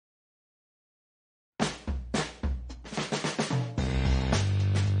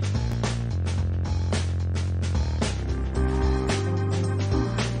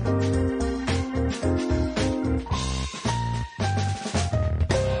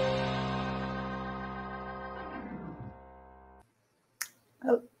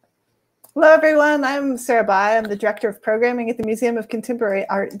Hello, everyone. I'm Sarah Bai. I'm the Director of Programming at the Museum of Contemporary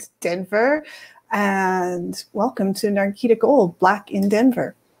Art, Denver. And welcome to Narkita Gold Black in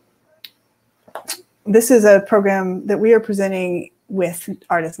Denver. This is a program that we are presenting with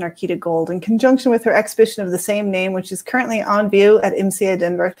artist Narkita Gold in conjunction with her exhibition of the same name, which is currently on view at MCA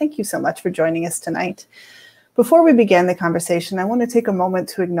Denver. Thank you so much for joining us tonight. Before we begin the conversation, I want to take a moment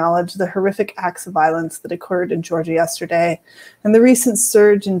to acknowledge the horrific acts of violence that occurred in Georgia yesterday and the recent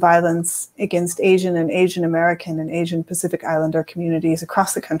surge in violence against Asian and Asian American and Asian Pacific Islander communities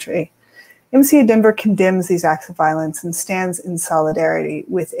across the country. MCA Denver condemns these acts of violence and stands in solidarity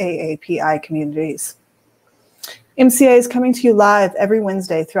with AAPI communities. MCA is coming to you live every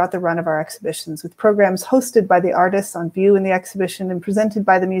Wednesday throughout the run of our exhibitions with programs hosted by the artists on view in the exhibition and presented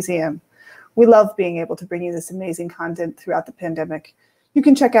by the museum. We love being able to bring you this amazing content throughout the pandemic. You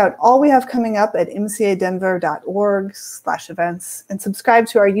can check out all we have coming up at mcadenver.org/events and subscribe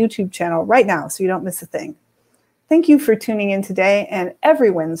to our YouTube channel right now so you don't miss a thing. Thank you for tuning in today and every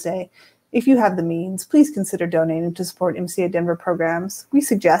Wednesday. If you have the means, please consider donating to support MCA Denver programs. We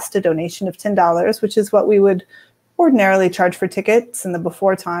suggest a donation of $10, which is what we would ordinarily charge for tickets in the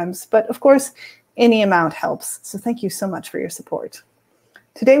before times, but of course, any amount helps. So thank you so much for your support.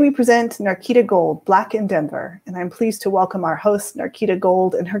 Today we present Narkita Gold Black in Denver, and I'm pleased to welcome our host, Narkita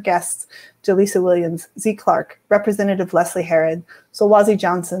Gold, and her guests, JaLisa Williams, Z. Clarke, Representative Leslie Herod, Solwazi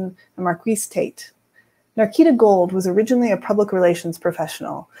Johnson, and Marquis Tate. Narkita Gold was originally a public relations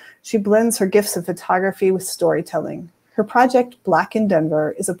professional. She blends her gifts of photography with storytelling. Her project, Black in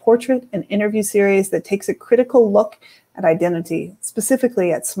Denver, is a portrait and interview series that takes a critical look at identity,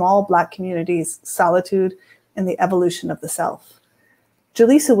 specifically at small Black communities, solitude, and the evolution of the self.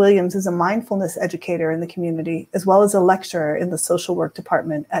 JaLisa Williams is a mindfulness educator in the community, as well as a lecturer in the social work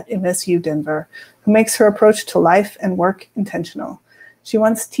department at MSU Denver, who makes her approach to life and work intentional. She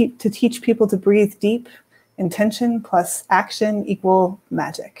wants to teach people to breathe deep, intention plus action equal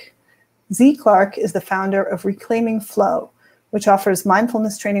magic. Z. Clarke is the founder of Reclaiming Flow, which offers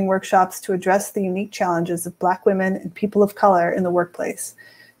mindfulness training workshops to address the unique challenges of Black women and people of color in the workplace.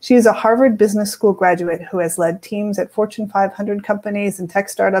 She is a Harvard Business School graduate who has led teams at Fortune 500 companies and tech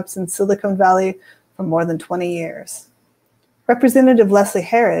startups in Silicon Valley for more than 20 years. Representative Leslie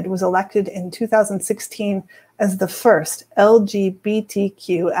Herod was elected in 2016 as the first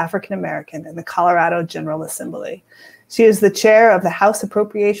LGBTQ African American in the Colorado General Assembly. She is the chair of the House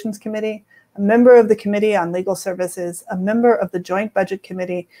Appropriations Committee, a member of the Committee on Legal Services, a member of the Joint Budget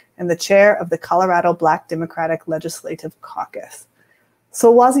Committee, and the chair of the Colorado Black Democratic Legislative Caucus.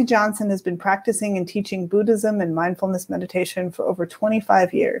 Solwazi Johnson has been practicing and teaching Buddhism and mindfulness meditation for over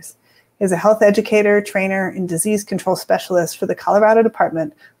 25 years. He is a health educator, trainer, and disease control specialist for the Colorado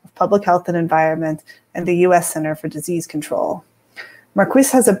Department of Public Health and Environment and the U.S. Center for Disease Control. Marquis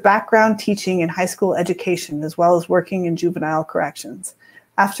has a background teaching in high school education as well as working in juvenile corrections.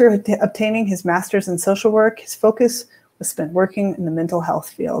 After obtaining his master's in social work, his focus was spent working in the mental health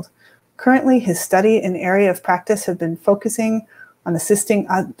field. Currently, his study and area of practice have been focusing on assisting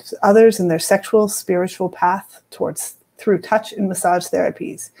others in their sexual, spiritual path through touch and massage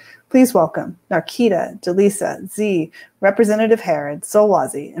therapies. Please welcome Narkita, JaLisa, Z, Representative Herod,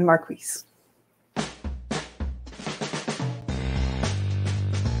 Solwazi, and Marquis.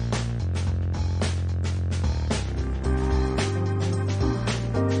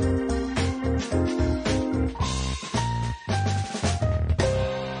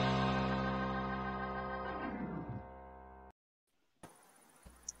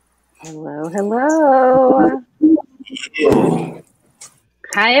 Hello, hello.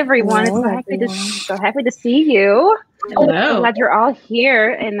 Hi, everyone. Hello, It's so happy to see you. Hello. I'm glad you're all here.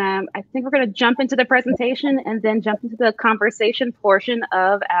 And I think we're going to jump into the presentation and then jump into the conversation portion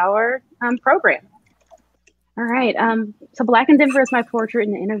of our program. All right. So Black in Denver is my portrait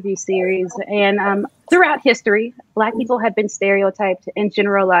and interview series. And throughout history, Black people have been stereotyped and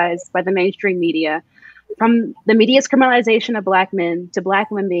generalized by the mainstream media. From the media's criminalization of Black men to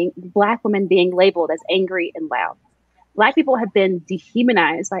Black women being labeled as angry and loud. Black people have been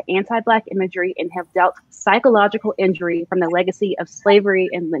dehumanized by anti-Black imagery and have dealt psychological injury from the legacy of slavery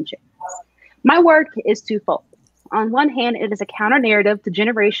and lynching. My work is twofold. On one hand, it is a counter-narrative to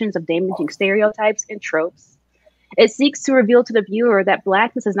generations of damaging stereotypes and tropes. It seeks to reveal to the viewer that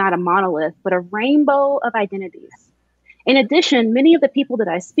Blackness is not a monolith, but a rainbow of identities. In addition, many of the people that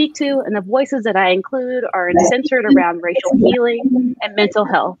I speak to and the voices that I include are centered around racial healing and mental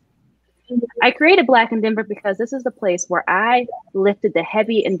health. I created Black in Denver because this is the place where I lifted the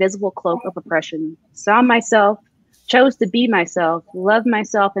heavy, invisible cloak of oppression, saw myself, chose to be myself, loved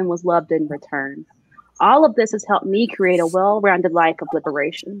myself, and was loved in return. All of this has helped me create a well-rounded life of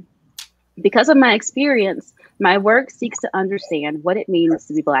liberation. Because of my experience, my work seeks to understand what it means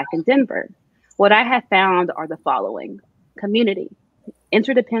to be Black in Denver. What I have found are the following: community,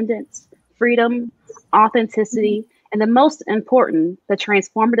 interdependence, freedom, authenticity, and the most important, the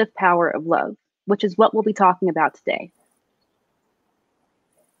transformative power of love, which is what we'll be talking about today.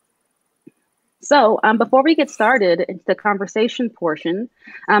 So before we get started into the conversation portion,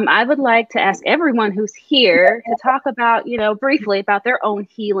 I would like to ask everyone who's here to talk about, briefly about their own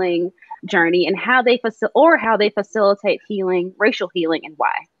healing journey and how they facilitate healing, racial healing, and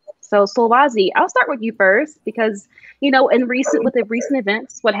why. So Solwazi, I'll start with you first because, with the recent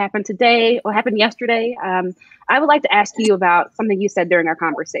events, what happened today, what happened yesterday, I would like to ask you about something you said during our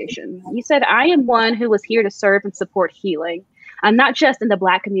conversation. You said, I am one who was here to serve and support healing. Not just in the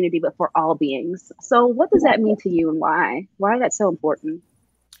Black community, but for all beings. So what does that mean to you and why? Why is that so important?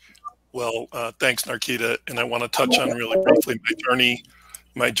 Well, thanks, Narkita. And I want to touch on really briefly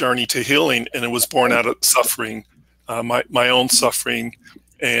my journey to healing. And it was born out of suffering, my own suffering,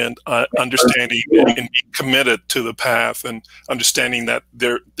 and understanding and being committed to the path and understanding that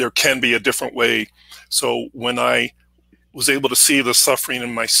there can be a different way. So when I was able to see the suffering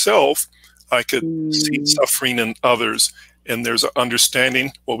in myself, I could see suffering in others. And there's an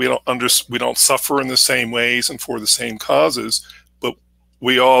understanding. Well, we don't suffer in the same ways and for the same causes, but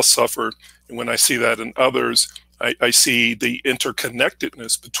we all suffer. And when I see that in others, I see the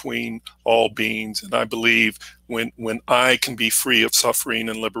interconnectedness between all beings. And I believe when I can be free of suffering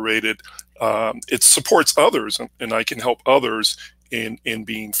and liberated, it supports others, and I can help others in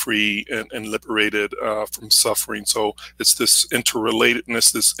being free and liberated from suffering. So it's this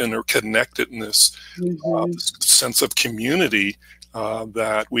interrelatedness, this interconnectedness, this sense of community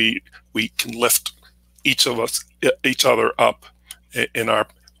that we can lift each other up in our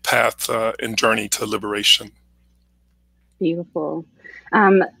path and journey to liberation. Beautiful.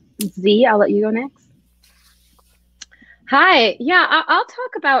 Z, I'll let you go next. Hi. Yeah, I'll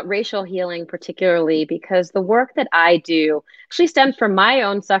talk about racial healing particularly because the work that I do actually stems from my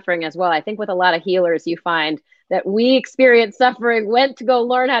own suffering as well. I think with a lot of healers, you find that we experienced suffering, went to go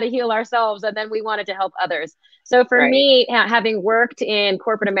learn how to heal ourselves, and then we wanted to help others. So for me, having worked in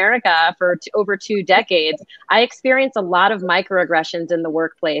corporate America for over 2 decades, I experienced a lot of microaggressions in the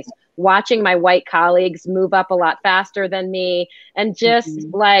workplace, watching my white colleagues move up a lot faster than me. And just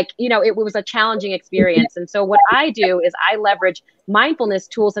it was a challenging experience. And so what I do is I leverage mindfulness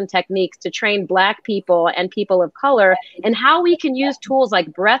tools and techniques to train Black people and people of color and how we can use tools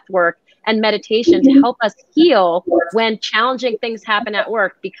like breath work and meditation to help us heal when challenging things happen at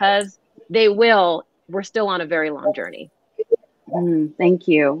work, because they will. We're still on a very long journey. Thank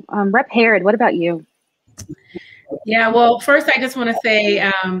you. Rep Herod, what about you? Yeah, well, first, I just want to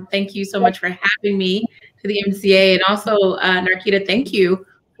say thank you so much for having me to the MCA. And also, Narkita, thank you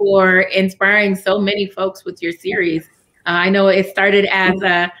for inspiring so many folks with your series. I know it started as and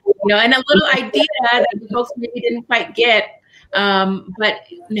a little idea that folks maybe didn't quite get. But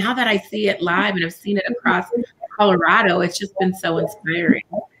now that I see it live and I've seen it across Colorado, it's just been so inspiring.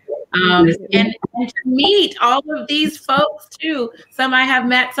 And to meet all of these folks too. Some I have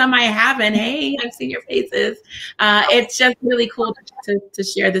met, some I haven't. Hey, I've seen your faces. It's just really cool to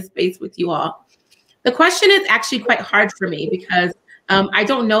share this space with you all. The question is actually quite hard for me because I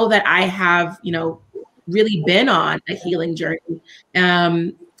don't know that I have, really been on a healing journey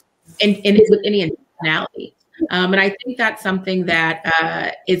and with any intentionality. And I think that's something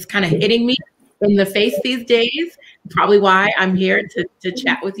that is kind of hitting me in the face these days. Probably why I'm here to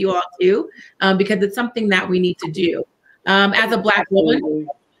chat with you all too, because it's something that we need to do. As a Black woman,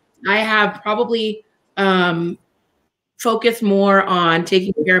 I have probably focused more on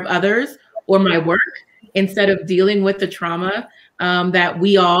taking care of others or my work instead of dealing with the trauma that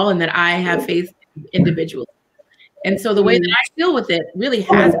we all and that I have faced individually. And so the way that I deal with it really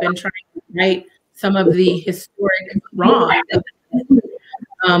has been trying to right some of the historic wrong.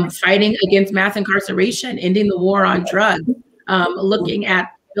 Fighting against mass incarceration, ending the war on drugs, looking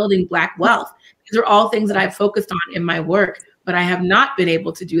at building Black wealth. These are all things that I've focused on in my work, but I have not been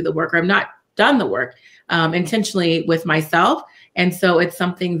able to do the work, or I've not done the work intentionally with myself. And so it's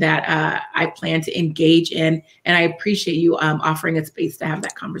something that I plan to engage in, and I appreciate you offering a space to have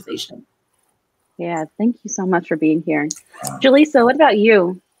that conversation. Yeah, thank you so much for being here. JaLisa, what about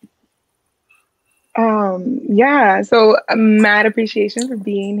you? Yeah, so mad appreciation for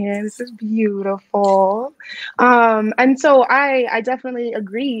being here. This is beautiful. And so I definitely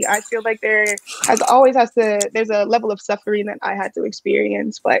agree. I feel like there's a level of suffering that I had to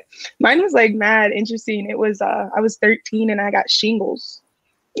experience, but mine was like mad interesting. It was I was 13 and I got shingles,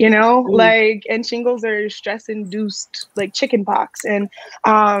 and shingles are stress induced like chicken pox. And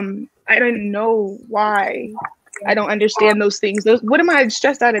I didn't know why. I don't understand those things. What am I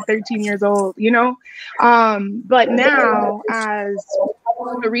stressed out at 13 years old, you know? But now, as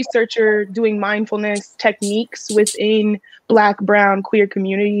a researcher doing mindfulness techniques within Black, brown, queer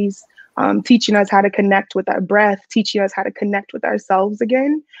communities, teaching us how to connect with our breath, teaching us how to connect with ourselves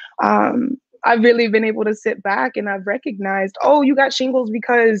again. I've really been able to sit back and I've recognized, oh, you got shingles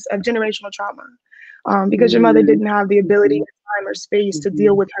because of generational trauma, because your mother didn't have the ability, time, or space to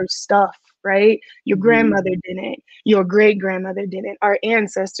deal with her stuff, right? Your grandmother didn't, your great grandmother didn't, our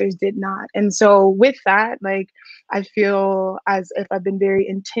ancestors did not. And so with that, like, I feel as if I've been very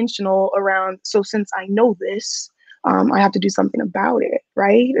intentional around, so since I know this, I have to do something about it,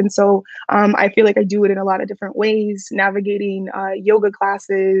 right? And so I feel like I do it in a lot of different ways, navigating yoga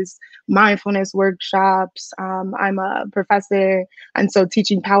classes, mindfulness workshops. I'm a professor, and so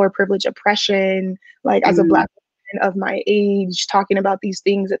teaching power, privilege, oppression, like as a Black woman of my age, talking about these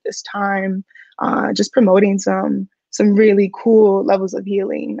things at this time, just promoting some really cool levels of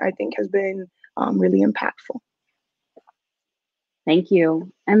healing, I think has been really impactful. Thank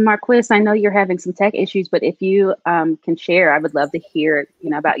you. And Marquis, I know you're having some tech issues, but if you can share, I would love to hear,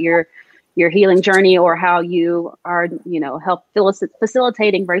 about your healing journey or how you are, help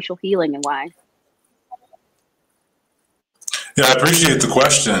facilitating racial healing and why. Yeah, I appreciate the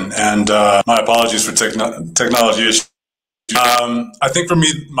question, and my apologies for technology issues. I think for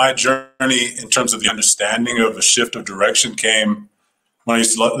me, my journey in terms of the understanding of a shift of direction came when I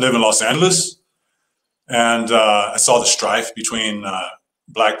used to live in Los Angeles. And I saw the strife between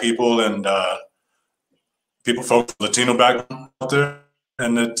Black people and folks with Latino background out there.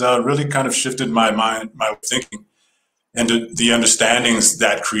 And it really kind of shifted my mind, my thinking, into the understandings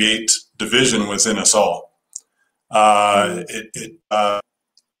that create division within us all. That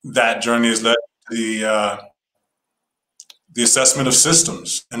journey has led to the assessment of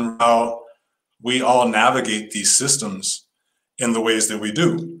systems and how we all navigate these systems in the ways that we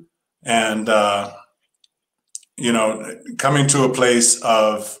do. And coming to a place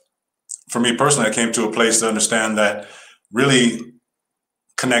of, for me personally, I came to a place to understand that really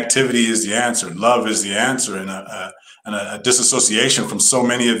connectivity is the answer, love is the answer, and a disassociation from so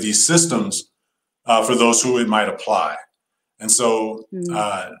many of these systems for those who it might apply. And so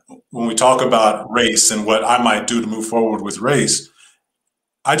when we talk about race and what I might do to move forward with race,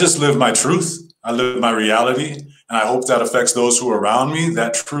 I just live my truth. I live my reality, and I hope that affects those who are around me.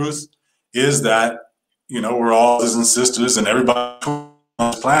 That truth is that we're all brothers and sisters and everybody on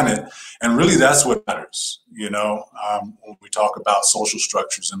the planet. And really that's what matters, when we talk about social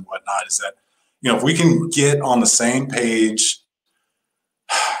structures and whatnot, is that, if we can get on the same page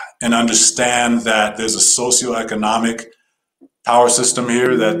and understand that there's a socioeconomic power system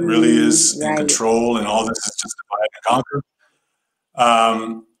here that really is in control and all this is just divide and conquer,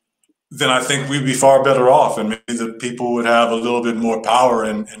 then I think we'd be far better off, and maybe the people would have a little bit more power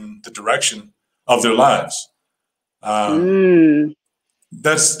in the direction of their lives. That's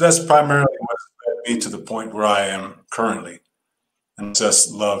primarily what led me to the point where I am currently, and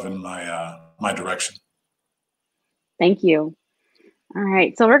just love in my my direction. Thank you. All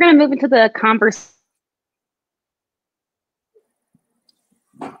right, so we're going to move into the conversation.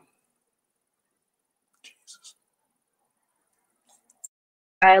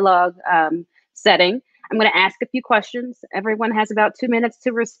 Dialogue setting. I'm going to ask a few questions. Everyone has about 2 minutes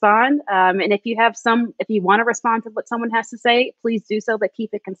to respond. And if you you want to respond to what someone has to say, please do so, but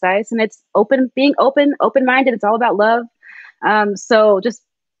keep it concise. And it's being open-minded. It's all about love. So just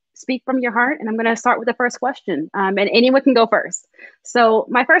speak from your heart. And I'm going to start with the first question. And anyone can go first. So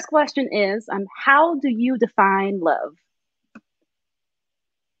my first question is, how do you define love?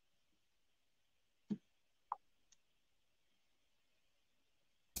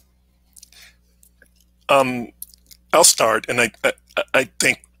 I'll start, and I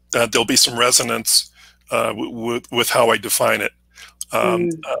think there'll be some resonance with how I define it.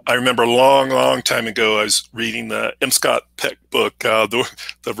 I remember a long time ago, I was reading the M. Scott Peck book,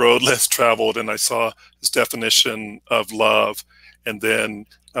 The Road Less Traveled, and I saw his definition of love. And then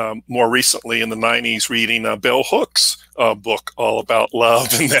more recently in the 90s, reading Bell Hooks' book all about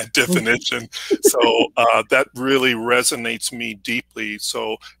love and that definition. So that really resonates me deeply.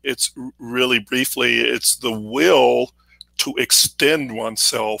 So it's really briefly, it's the will to extend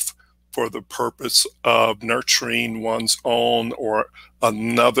oneself for the purpose of nurturing one's own or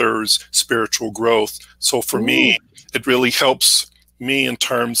another's spiritual growth. So for me, it really helps me in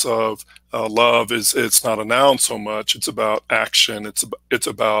terms of love it's not a noun so much. It's about action. It's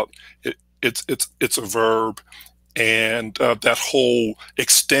a verb, and that whole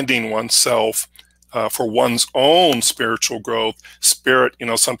extending oneself for one's own spiritual growth. Spirit, you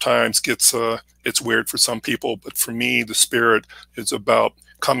know, sometimes gets, it's weird for some people, but for me, the spirit is about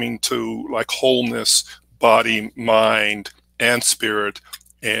coming to like wholeness, body, mind, and spirit.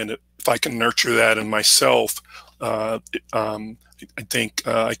 And if I can nurture that in myself, I think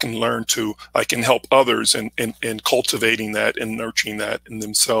I can help others in cultivating that and nurturing that in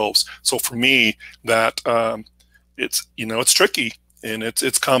themselves. So for me, that it's, you know, it's tricky and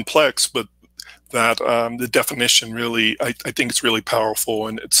it's complex, but that the definition really, I think it's really powerful,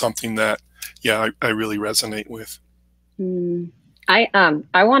 and it's something that, yeah, I really resonate with. I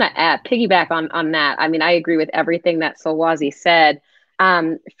want to piggyback on that. I mean, I agree with everything that Solwazi said.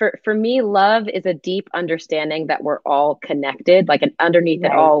 For me, love is a deep understanding that we're all connected, like, and underneath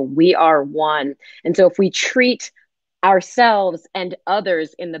it all, we are one. And so if we treat ourselves and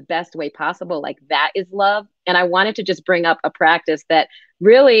others in the best way possible, like, that is love. And I wanted to just bring up a practice that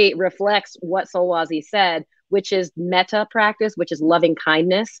really reflects what Solwazi said, which is metta practice, which is loving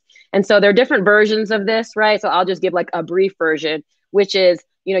kindness. And so there are different versions of this, right? So I'll just give like a brief version, which is,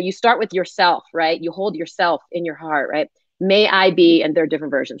 you know, you start with yourself, right? You hold yourself in your heart, right? May I be, and there are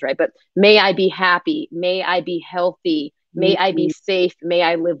different versions, right? But may I be happy. May I be healthy. May I be safe. May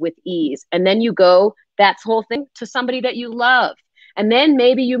I live with ease. And then you go, that's whole thing, to somebody that you love. And then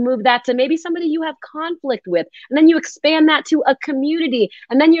maybe you move that to maybe somebody you have conflict with. And then you expand that to a community.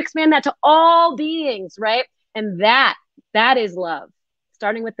 And then you expand that to all beings, right? And that is love,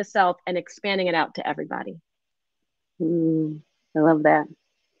 starting with the self and expanding it out to everybody. I love that.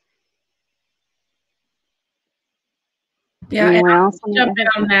 Yeah, and I'll jump in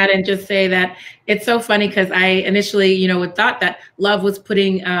on that and just say that it's so funny because I initially, you know, thought that love was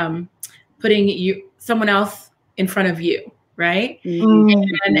putting someone else in front of you, right?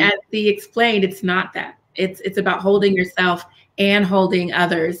 And as he explained, it's not that. It's about holding yourself and holding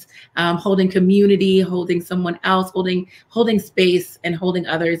others, holding community, holding someone else, holding space, and holding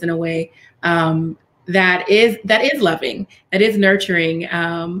others in a way that is loving, that is nurturing.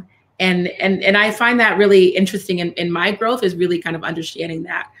 And I find that really interesting in my growth, is really kind of understanding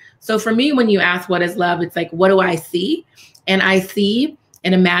that. So for me, when you ask what is love, it's like, what do I see? And I see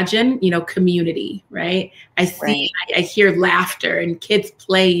and imagine, you know, community, right? I see, I hear laughter and kids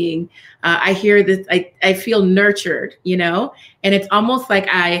playing. I hear this, I feel nurtured, you know, and it's almost like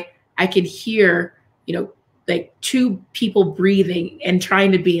I can hear, you know, like two people breathing and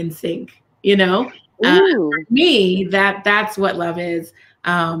trying to be in sync, you know? For me, that's what love is.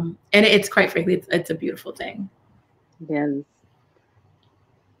 And it's, quite frankly, it's a beautiful thing. Yes.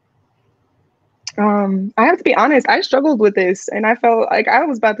 I have to be honest, I struggled with this, and I felt like I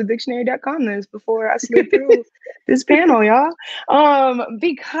was about to dictionary.com this before I slid through this panel, y'all.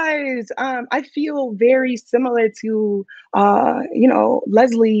 Because I feel very similar to, you know,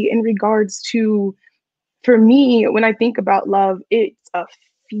 Leslie in regards to, for me, when I think about love, it's a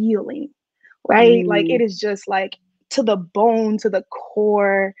feeling, right? Like, it is just like to the bone, to the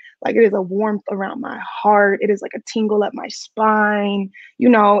core. Like, it is a warmth around my heart. It is like a tingle up my spine. You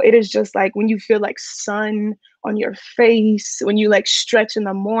know, it is just like when you feel like sun on your face, when you like stretch in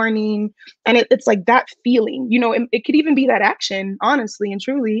the morning, and it's like that feeling, you know, it could even be that action, honestly and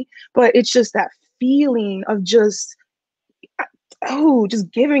truly, but it's just that feeling of just,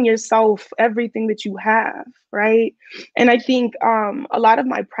 just giving yourself everything that you have, right? And I think a lot of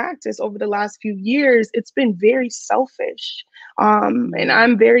my practice over the last few years, it's been very selfish. And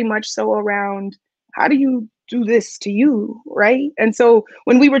I'm very much so around, how do you do this to you, right? And so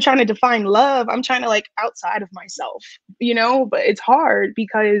when we were trying to define love, I'm trying to like outside of myself, you know, but it's hard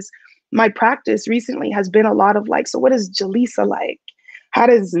because my practice recently has been a lot of like, so what is JaLisa like? How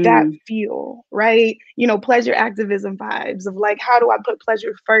does that feel, right? You know, pleasure activism vibes of like, how do I put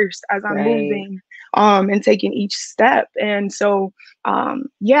pleasure first as I'm moving and taking each step? And so,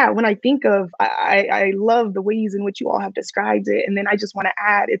 yeah, when I think of, I love the ways in which you all have described it. And then I just want to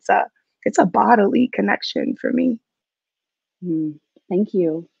add, it's a bodily connection for me. Thank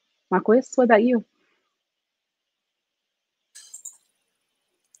you. Marquis, what about you?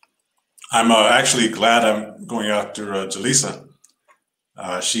 I'm actually glad I'm going after JaLisa.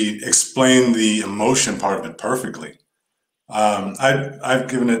 She explained the emotion part of it perfectly. I've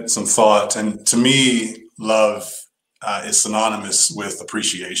given it some thought, and to me, love is synonymous with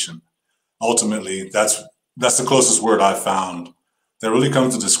appreciation. Ultimately, that's the closest word I've found that really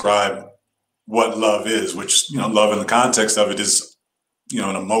comes to describe what love is, which, you know, love in the context of it is, you know,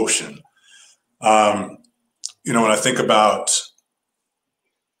 an emotion. You know, when I think about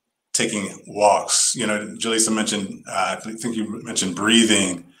taking walks, you know, JaLisa mentioned, I think you mentioned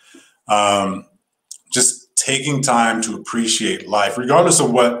breathing, just taking time to appreciate life, regardless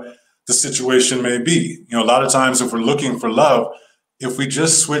of what the the situation may be. You know, a lot of times if we're looking for love, if we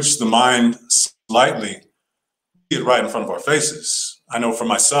just switch the mind slightly, it right in front of our faces. I know for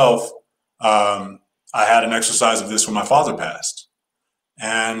myself, I had an exercise of this when my father passed.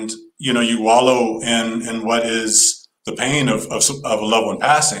 And, you know, you wallow in what is the pain of a loved one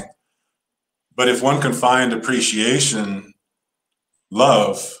passing. But if one can find appreciation,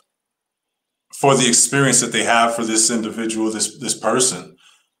 love for the experience that they have for this individual, this person,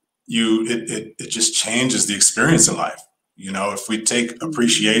 it just changes the experience in life. You know, if we take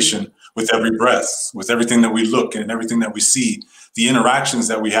appreciation with every breath, with everything that we look and everything that we see, the interactions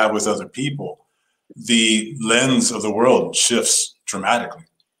that we have with other people, the lens of the world shifts dramatically,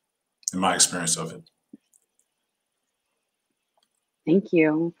 in my experience of it. Thank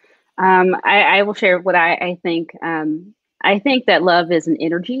you. I will share what I think. I think that love is an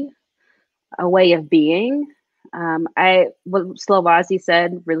energy, a way of being. What Solwazi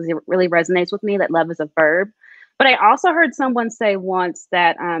said really resonates with me, that love is a verb. But I also heard someone say once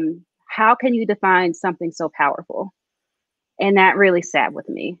that how can you define something so powerful? And that really sat with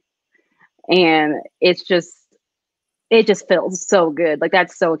me. And it just feels so good. Like,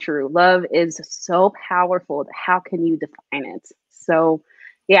 that's so true. Love is so powerful. How can you define it? So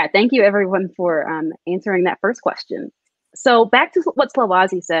yeah, thank you everyone for answering that first question. So back to what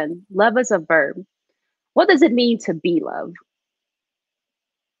Solwazi said, love is a verb. What does it mean to be love?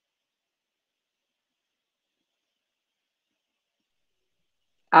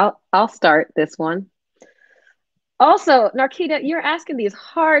 I'll start this one. Also, Narkita, you're asking these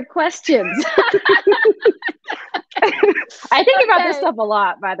hard questions. I think about this stuff a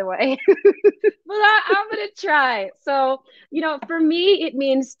lot, by the way. But I'm going to try. So, you know, for me, it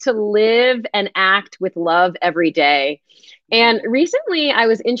means to live and act with love every day. And recently I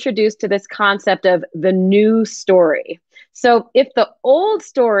was introduced to this concept of the new story. So if the old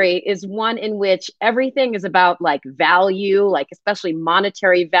story is one in which everything is about like value, like especially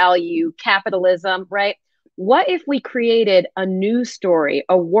monetary value, capitalism, right? What if we created a new story,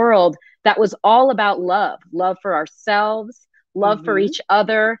 a world that was all about love, love for ourselves, love for each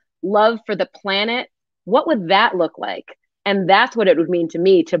other, love for the planet? What would that look like? And that's what it would mean to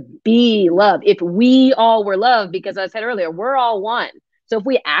me to be love. If we all were love, because as I said earlier, we're all one. So if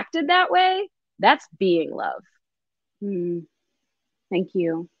we acted that way, that's being love. Thank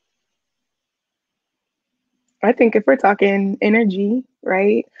you. I think if we're talking energy,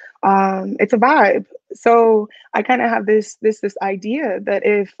 right, it's a vibe. So I kind of have this idea that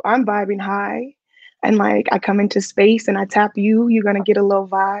if I'm vibing high and like I come into space and I tap you, you're gonna get a low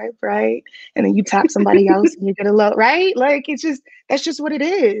vibe, right? And then you tap somebody else and you get a low, right? Like that's just what it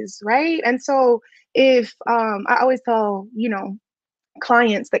is, right? And so if I always tell, you know,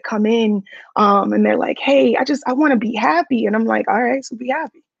 clients that come in and they're like, hey, I want to be happy. And I'm like, all right, so be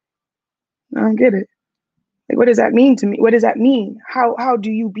happy. I don't get it. Like, what does that mean to me? What does that mean? How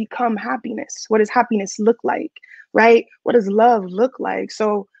do you become happiness? What does happiness look like, right? What does love look like?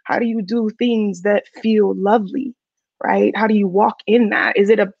 So how do you do things that feel lovely, right? How do you walk in that? Is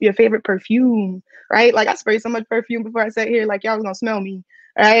it your favorite perfume, right? Like I sprayed so much perfume before I sat here, like y'all was gonna smell me,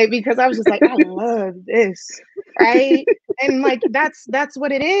 right? Because I was just like, I love this, right? And like that's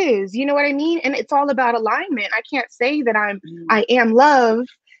what it is, you know what I mean? And it's all about alignment. I can't say that I am love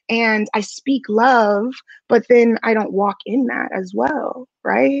and I speak love, but then I don't walk in that as well,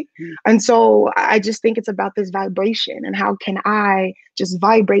 right? And so I just think it's about this vibration and how can I just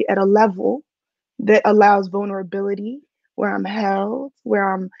vibrate at a level that allows vulnerability, where I'm held,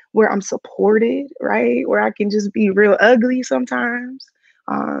 where I'm supported, right? Where I can just be real ugly sometimes,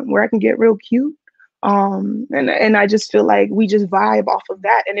 where I can get real cute. And I just feel like we just vibe off of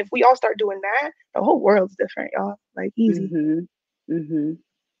that. And if we all start doing that, the whole world's different, y'all. Like easy.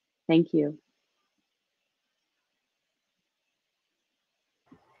 Thank you.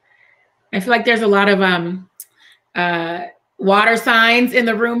 I feel like there's a lot of water signs in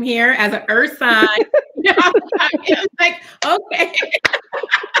the room here as an earth sign. I'm like, okay.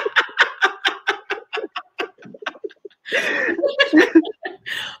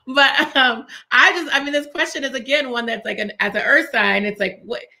 But I mean, this question is again one that's like as an earth sign. It's like,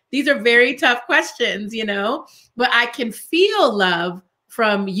 what? These are very tough questions, you know. But I can feel love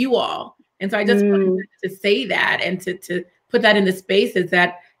from you all, and so I just wanted to say that and to put that in the space is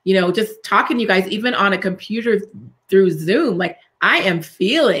that, you know, just talking to you guys, even on a computer through Zoom, like I am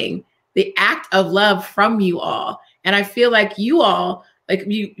feeling the act of love from you all, and I feel like you all, like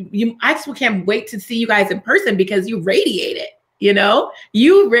I just can't wait to see you guys in person because you radiate it. You know,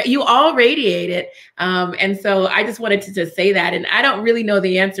 you all radiate it. And so I just wanted to just say that. And I don't really know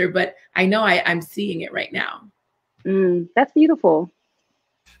the answer, but I know I'm seeing it right now. That's beautiful.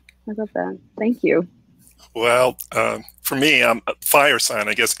 I love that. Thank you. Well, for me, I'm a fire sign,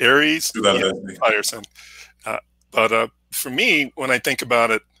 I guess, Aries, fire sign. But for me, when I think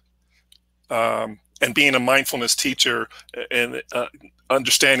about it, and being a mindfulness teacher and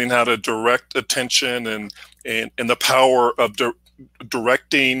understanding how to direct attention and the power of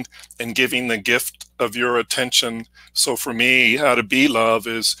directing and giving the gift of your attention. So for me, how to be love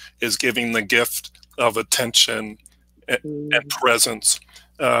is giving the gift of attention and presence.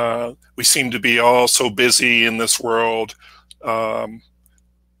 We seem to be all so busy in this world,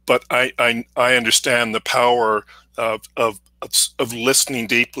 but I understand the power of listening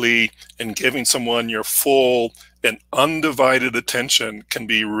deeply and giving someone your full and undivided attention can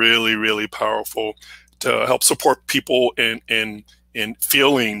be really, really powerful to help support people in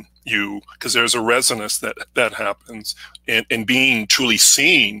feeling you, because there's a resonance that happens, and being truly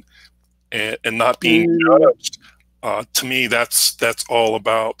seen and not being judged. To me, that's all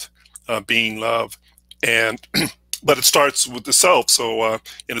about being love, and but it starts with the self. So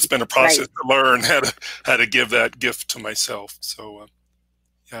it's been a process to learn how to give that gift to myself. So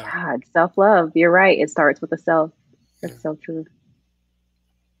yeah, God, self-love. You're right. It starts with the self. That's so true.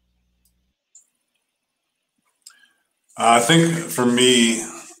 I think for me,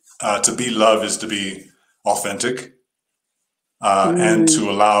 to be love is to be authentic and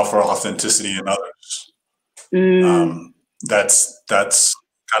to allow for authenticity in others. That's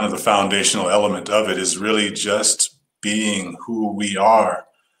kind of the foundational element of it, is really just being who we are,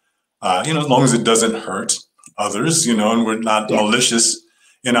 as long as it doesn't hurt others, and we're not malicious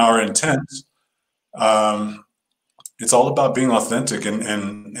in our intent. It's all about being authentic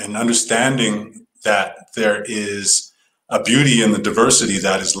and understanding that there is a beauty in the diversity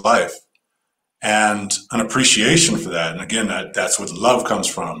that is life, and an appreciation for that. And again, that's what love comes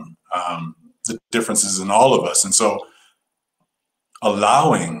from, the differences in all of us. And so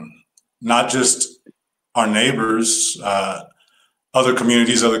allowing not just our neighbors, other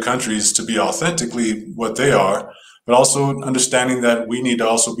communities, other countries to be authentically what they are, but also understanding that we need to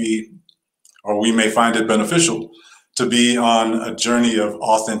also be, or we may find it beneficial to be on a journey of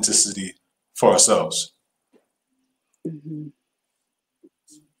authenticity for ourselves.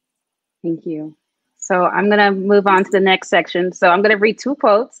 Thank you. So I'm going to move on to the next section. So I'm going to read 2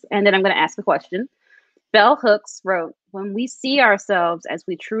 quotes, and then I'm going to ask a question. Bell Hooks wrote, "When we see ourselves as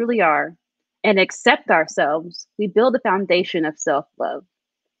we truly are and accept ourselves, we build a foundation of self-love."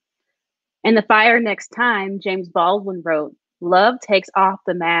 In The Fire Next Time, James Baldwin wrote, "Love takes off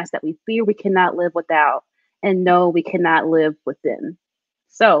the mask that we fear we cannot live without and know we cannot live within."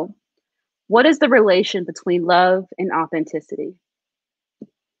 So, what is the relation between love and authenticity?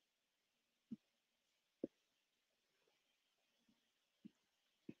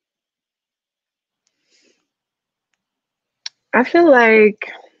 I feel like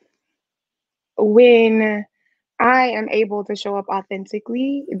when I am able to show up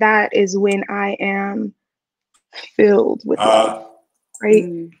authentically, that is when I am filled with love,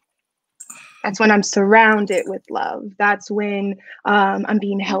 right? That's when I'm surrounded with love. That's when I'm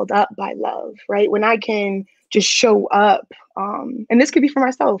being held up by love, right? When I can just show up, and this could be for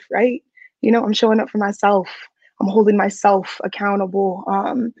myself, right? I'm showing up for myself. I'm holding myself accountable.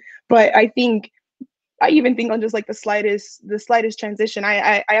 But I even think on just like the slightest transition.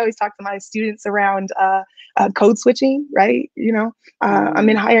 I always talk to my students around code switching, right? I'm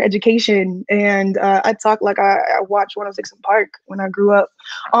in higher education, and I talk like I watched 106 in Park when I grew up.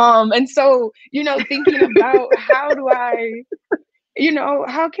 And so, thinking about how do I,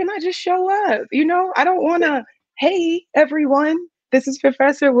 how can I just show up? I don't want to, hey, everyone, this is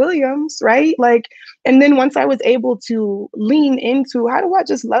Professor Williams, right? And then once I was able to lean into how do I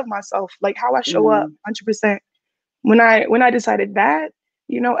just love myself, like how I show up 100%. When I decided that,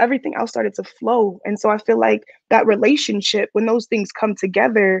 everything else started to flow. And so I feel like that relationship, when those things come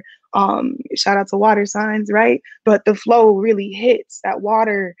together, shout out to water signs, right? But the flow really hits. That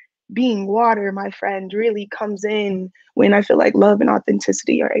water, being water, my friend, really comes in when I feel like love and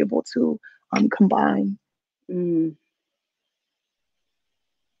authenticity are able to combine.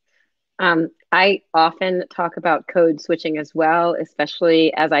 I often talk about code switching as well,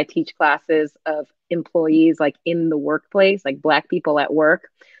 especially as I teach classes of employees like in the workplace, like Black people at work,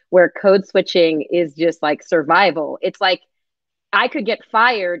 where code switching is just like survival. It's like I could get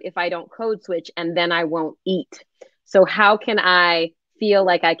fired if I don't code switch, and then I won't eat. So how can I feel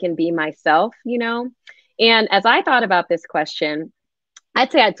like I can be myself, And as I thought about this question,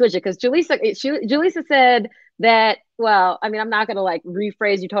 I'd say I'd switch it because JaLisa said that, well, I mean, I'm not going to like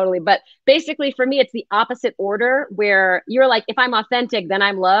rephrase you totally, but basically for me, it's the opposite order where you're like, if I'm authentic, then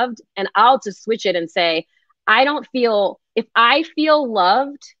I'm loved. And I'll just switch it and say, if I feel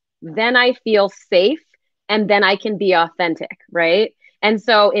loved, then I feel safe, and then I can be authentic, right? And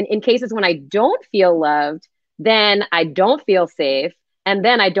so in cases when I don't feel loved, then I don't feel safe, and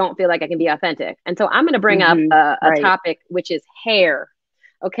then I don't feel like I can be authentic. And so I'm going to bring up a topic, which is hair.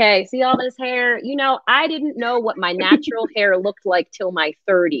 Okay, see all this hair? You know, I didn't know what my natural hair looked like till my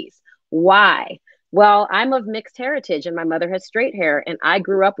 30s. Why? Well, I'm of mixed heritage and my mother has straight hair, and I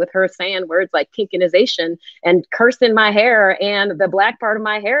grew up with her saying words like kinkinization and cursing my hair and the Black part of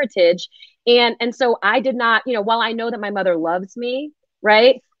my heritage. And so I did not, you know, while I know that my mother loves me,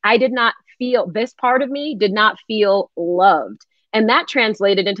 right? I did not feel, this part of me did not feel loved. And that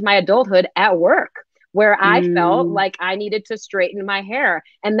translated into my adulthood at work, where I felt like I needed to straighten my hair.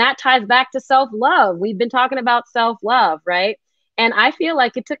 And that ties back to self-love. We've been talking about self-love, right? And I feel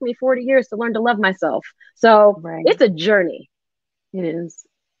like it took me 40 years to learn to love myself. So it's a journey. It is.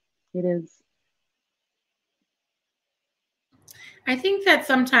 It is. I think that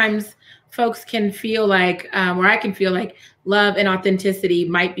sometimes folks can feel like, or I can feel like love and authenticity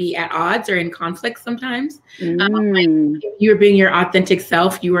might be at odds or in conflict sometimes. Like if you're being your authentic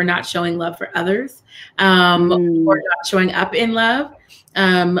self, you are not showing love for others, or not showing up in love,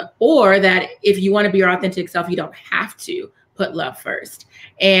 or that if you want to be your authentic self, you don't have to put love first.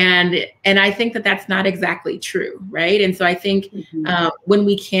 And I think that that's not exactly true, right? And so I think when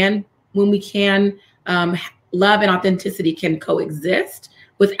we can, love and authenticity can coexist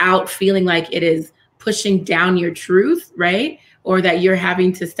without feeling like it is pushing down your truth, right? Or that you're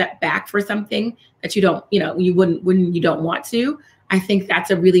having to step back for something that you don't, you know, you wouldn't when you don't want to. I think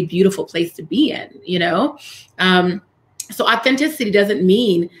that's a really beautiful place to be in, you know? So authenticity doesn't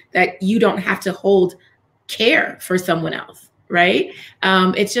mean that you don't have to hold care for someone else, right?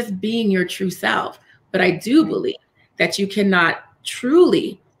 It's just being your true self. But I do believe that you cannot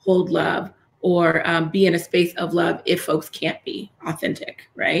truly hold love or be in a space of love if folks can't be authentic,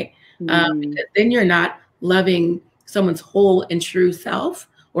 right? Because then you're not loving someone's whole and true self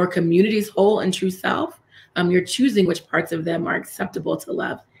or community's whole and true self. You're choosing which parts of them are acceptable to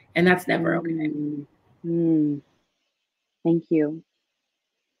love, and that's never okay. Thank you.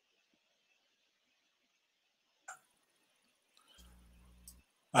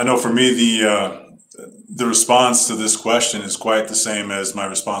 I know for me, the response to this question is quite the same as my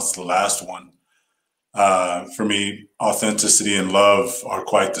response to the last one. For me, authenticity and love are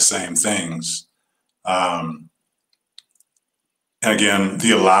quite the same things. And again,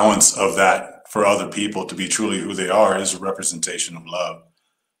 the allowance of that for other people to be truly who they are is a representation of love.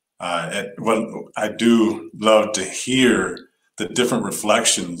 I do love to hear the different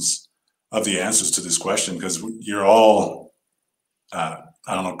reflections of the answers to this question, because you're all, I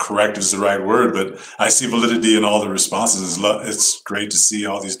don't know, correct is the right word, but I see validity in all the responses. It's great to see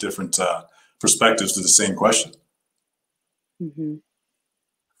all these different perspectives to the same question.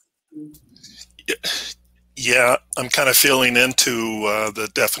 Yeah, I'm kind of feeling into the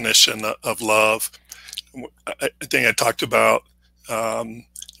definition of love. I think I talked about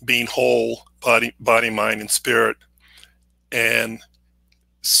being whole, body, mind, and spirit. And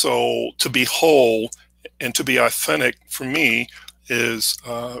so to be whole and to be authentic for me is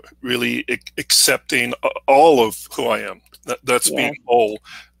really accepting all of who I am. That's being whole.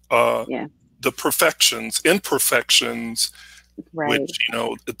 The imperfections, which, you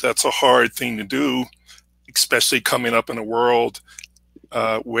know, that's a hard thing to do, especially coming up in a world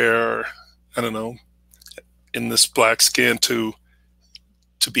where, I don't know, in this Black skin to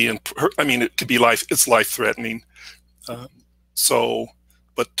be in, I mean, it could be it's life-threatening. So,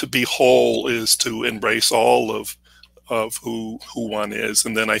 but to be whole is to embrace all of who one is.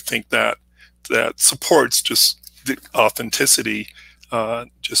 And then I think that supports just the authenticity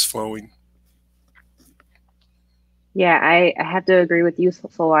just flowing. Yeah, I have to agree with you,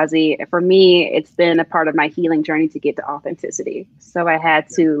 Solwazi. For me, it's been a part of my healing journey to get to authenticity. So I had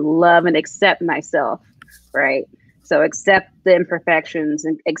to love and accept myself, right? So accept the imperfections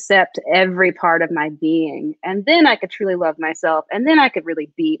and accept every part of my being. And then I could truly love myself. And then I could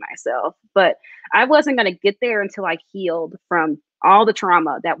really be myself. But I wasn't going to get there until I healed from all the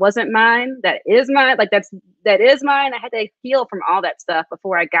trauma that wasn't mine, that is mine. Like that is mine. I had to heal from all that stuff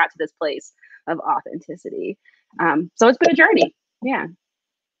before I got to this place of authenticity. So it's been a journey. Yeah.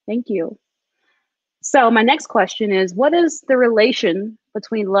 Thank you. So my next question is, what is the relation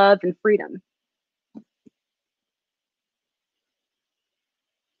between love and freedom?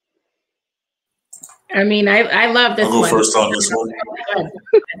 I mean, I love this one. I'll go first on this one.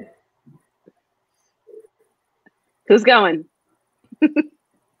 Who's going?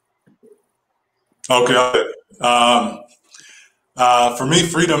 Okay. For me,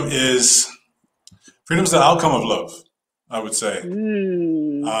 freedom is the outcome of love, I would say.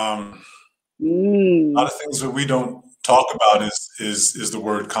 A lot of things that we don't talk about is the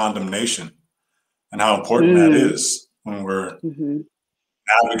word condemnation and how important that is when we're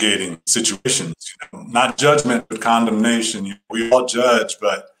navigating situations. Not judgment, but condemnation. We all judge,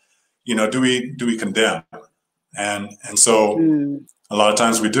 but do we condemn? And so a lot of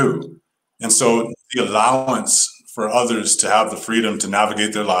times we do. And so the allowance for others to have the freedom to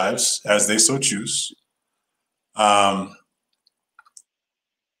navigate their lives as they so choose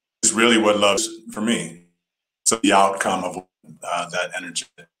is really what love is for me. So the outcome of that energy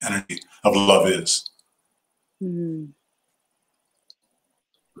of love is.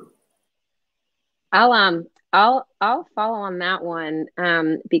 I'll follow on that one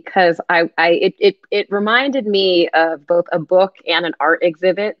because it reminded me of both a book and an art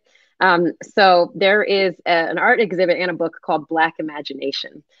exhibit. So there is an art exhibit and a book called Black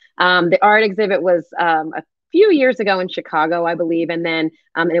Imagination. The art exhibit was a few years ago in Chicago, I believe, and then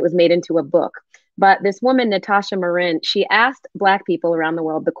it was made into a book. But this woman, Natasha Marin, she asked Black people around the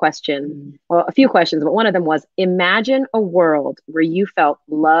world the question, well, a few questions, but one of them was, imagine a world where you felt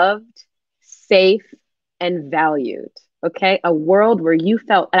loved, safe, and valued. Okay, a world where you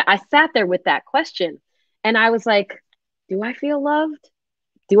felt, I sat there with that question and I was like, do I feel loved?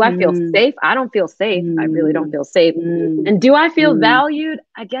 Do I feel safe? I don't feel safe. I really don't feel safe. And do I feel valued?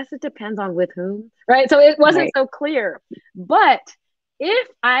 I guess it depends on with whom, right? So it wasn't so clear. But if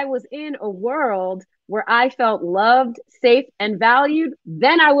I was in a world where I felt loved, safe, and valued,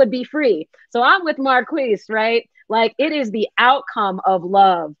 then I would be free. So I'm with Marquis, right? Like, it is the outcome of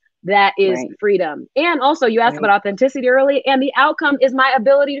love that is freedom. And also, you asked about authenticity early, and the outcome is my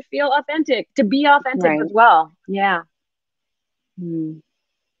ability to feel authentic, to be authentic as well. Yeah. And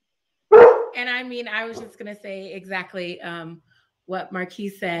I mean, I was just going to say exactly what Marquis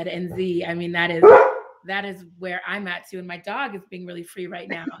said. And Z, I mean, that is where I'm at too. And my dog is being really free right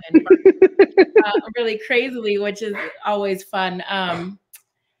now and really crazily, which is always fun.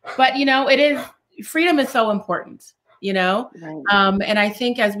 But, freedom is so important, and I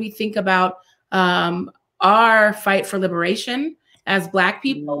think as we think about our fight for liberation as Black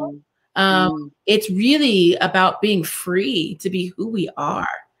people, it's really about being free to be who we are.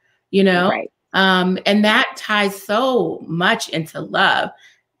 And that ties so much into love,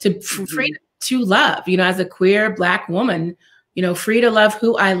 free to love, as a queer Black woman, free to love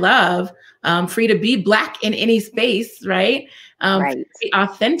who I love, free to be Black in any space, right? Free to be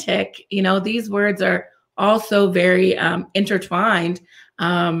authentic. These words are also very intertwined.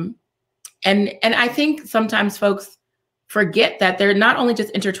 And I think sometimes folks forget that they're not only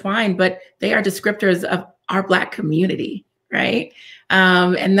just intertwined, but they are descriptors of our Black community, right?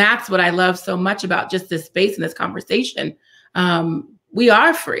 And that's what I love so much about just this space and this conversation. We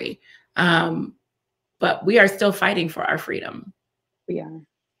are free, but we are still fighting for our freedom. We are.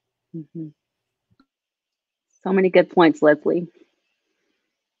 So many good points, Leslie.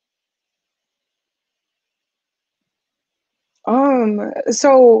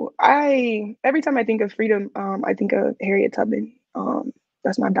 So every time I think of freedom, I think of Harriet Tubman.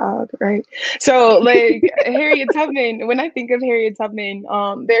 That's my dog, right? So like Harriet Tubman, when I think of Harriet Tubman,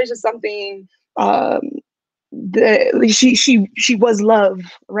 there's just something she was love,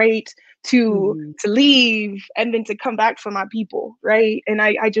 right? To leave and then to come back for my people, right? And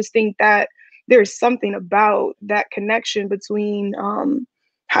I just think that there's something about that connection between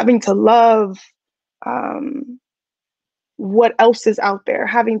having to love what else is out there,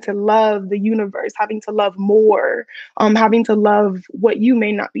 having to love the universe, having to love more, having to love what you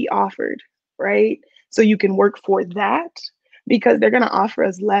may not be offered, right? So you can work for that, because they're going to offer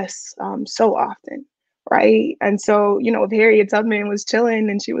us less so often, right? And so, if Harriet Tubman was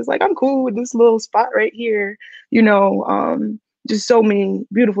chilling and she was like, I'm cool with this little spot right here, just so many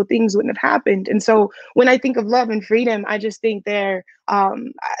beautiful things wouldn't have happened. And so when I think of love and freedom, I just think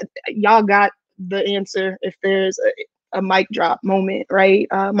y'all got the answer if there's a mic drop moment, right?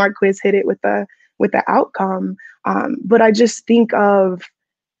 Marquis hit it with the outcome. But I just think of,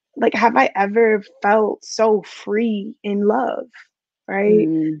 like, have I ever felt so free in love, right?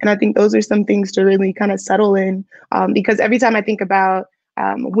 And I think those are some things to really kind of settle in, because every time I think about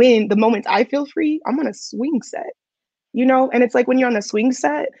when the moments I feel free, I'm on a swing set, and it's like when you're on a swing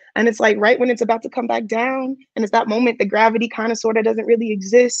set and it's like right when it's about to come back down, and it's that moment the gravity kind of sort of doesn't really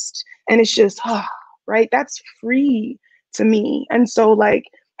exist, and it's just right? That's free to me. And so, like,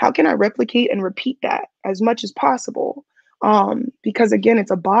 how can I replicate and repeat that as much as possible? Because again,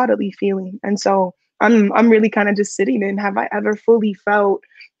 it's a bodily feeling. And so I'm really kind of just sitting in, have I ever fully felt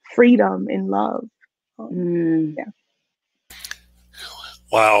freedom in love? Yeah.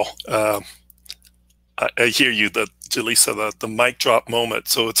 Wow. I hear you. The JaLisa, the mic drop moment.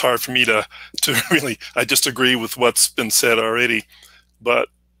 So it's hard for me to really, I just agree with what's been said already. But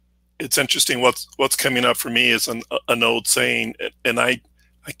it's interesting what's coming up for me is an old saying, and I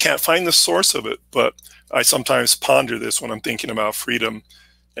can't find the source of it, but I sometimes ponder this when I'm thinking about freedom.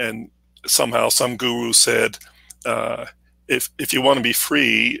 And somehow some guru said, if you want to be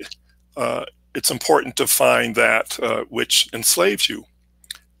free, it's important to find that which enslaves you.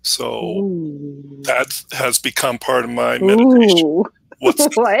 So that has become part of my meditation. What?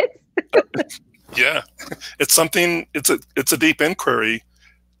 Yeah, it's something. It's a deep inquiry.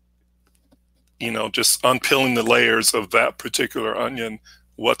 You know, just unpeeling the layers of that particular onion.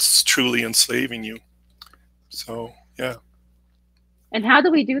 What's truly enslaving you? So yeah. And how do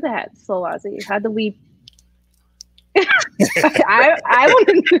we do that, Solwazi? How do we? I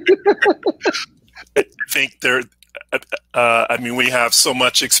want to. I think I mean, we have so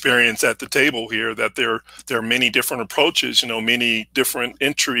much experience at the table here that there are many different approaches, you know, many different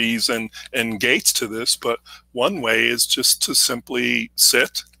entries and gates to this. But one way is just to simply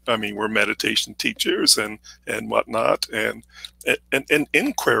sit. I mean, we're meditation teachers and whatnot, and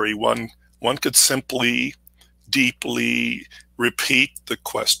inquiry. One could simply, deeply repeat the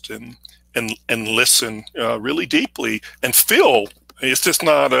question and listen really deeply and feel. It's just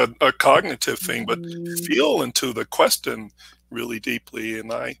not a cognitive thing, but feel into the question really deeply.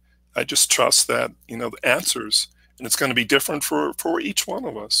 And I just trust that, you know, the answers, and it's going to be different for each one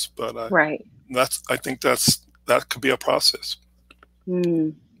of us. But right. I think that could be a process.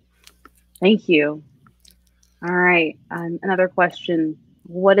 Thank you. All right. Another question.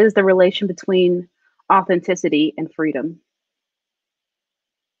 What is the relation between authenticity and freedom?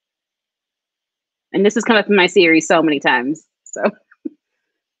 And this has come up in my series so many times. So.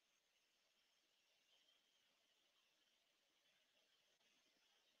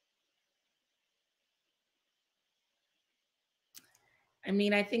 I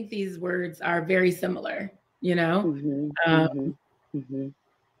mean, I think these words are very similar, you know?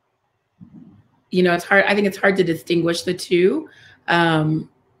 You know, it's hard. I think it's hard to distinguish the two. But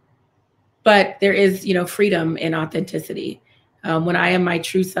there is, you know, freedom in authenticity. When I am my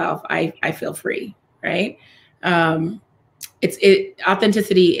true self, I feel free, right?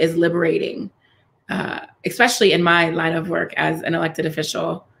 Authenticity is liberating, especially in my line of work as an elected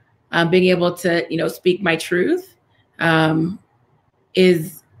official. Being able to, you know, speak my truth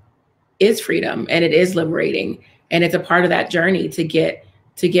is freedom, and it is liberating, and it's a part of that journey to get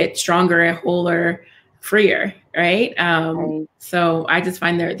stronger and wholer, freer, right? Right. So I just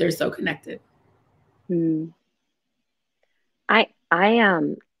find they're so connected. I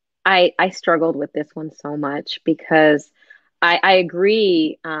struggled with this one so much because I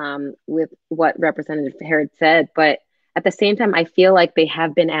agree with what Representative Herod said, but at the same time, I feel like they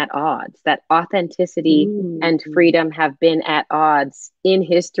have been at odds, that authenticity and freedom have been at odds in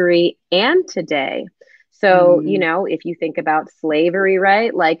history and today. So, you know, if you think about slavery,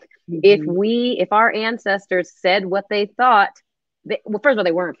 right? Like if our ancestors said what they thought, well, first of all,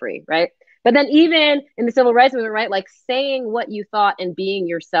 they weren't free, right? But then even in the civil rights movement, right? Like saying what you thought and being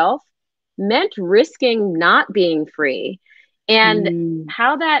yourself meant risking not being free. And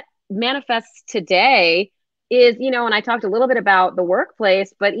how that manifests today is, you know, and I talked a little bit about the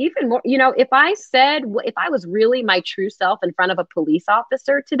workplace, but even more, you know, if I was really my true self in front of a police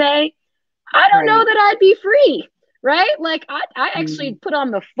officer today, I don't know that I'd be free, right? Like I actually put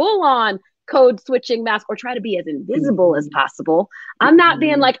on the full on code switching mask or try to be as invisible as possible. I'm not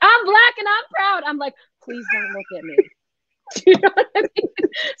being like, I'm Black and I'm proud. I'm like, please don't look at me. You know what I mean?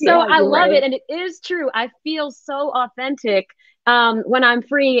 So I love it. And it is true. I feel so authentic when I'm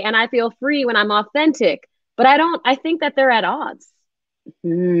free, and I feel free when I'm authentic. But I think that they're at odds.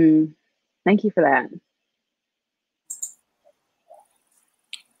 Thank you for that.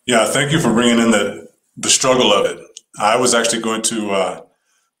 Yeah, thank you for bringing in the struggle of it. I was actually going to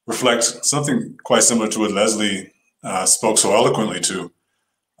reflect something quite similar to what Leslie spoke so eloquently to.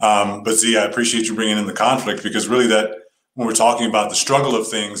 But Z, I appreciate you bringing in the conflict, because really that when we're talking about the struggle of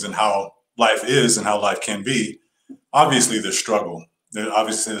things and how life is and how life can be, obviously there's struggle.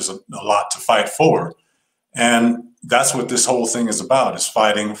 Obviously there's a lot to fight for. And that's what this whole thing is about, is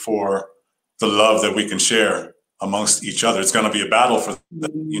fighting for the love that we can share amongst each other. It's going to be a battle for,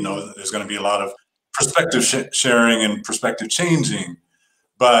 you know, there's going to be a lot of perspective sharing and perspective changing,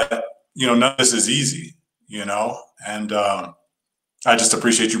 but, you know, none of this is easy, you know, and I just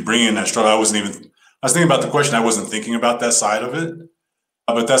appreciate you bringing that struggle. I was thinking about the question. I wasn't thinking about that side of it,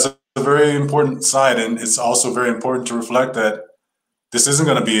 but that's a very important side. And it's also very important to reflect that this isn't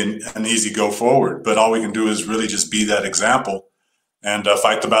going to be an easy go forward, but all we can do is really just be that example and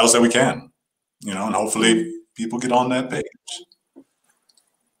fight the battles that we can, you know, and hopefully people get on that page.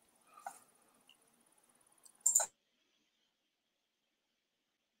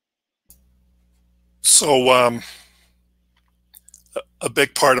 So a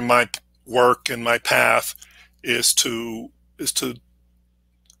big part of my work and my path is the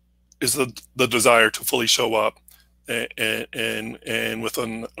desire to fully show up and with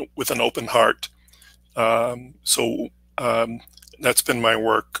an open heart. That's been my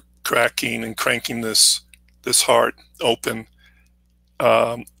work, cracking and cranking this heart open.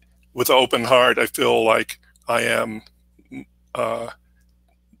 With an open heart, I feel like I am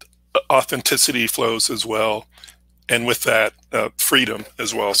authenticity flows as well, and with that, freedom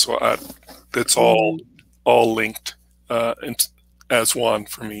as well. So it's all linked as one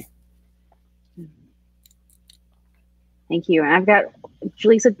for me. Thank you. And I've got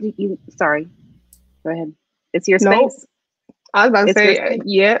JaLisa. Sorry, go ahead. It's your space. Nope. I was about to say,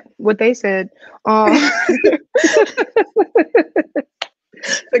 yeah, what they said. So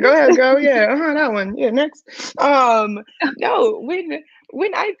go ahead, girl. Yeah, that one. Yeah, next. No,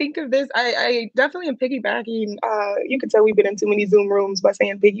 when I think of this, I definitely am piggybacking. You can tell we've been in too many Zoom rooms by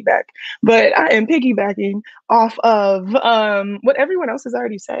saying piggyback, but I am piggybacking off of what everyone else has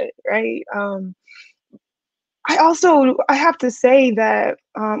already said, right? I have to say that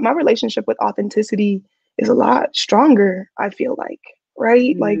my relationship with authenticity is a lot stronger, I feel like,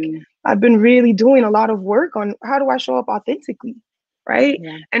 right? Like I've been really doing a lot of work on how do I show up authentically, right?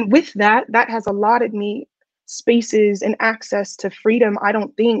 Yeah. And with that has allotted me spaces and access to freedom I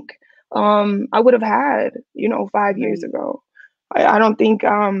don't think I would have had, 5 years ago. I don't think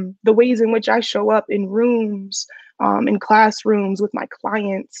the ways in which I show up in rooms, in classrooms with my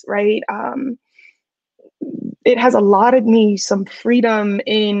clients, right? It has allotted me some freedom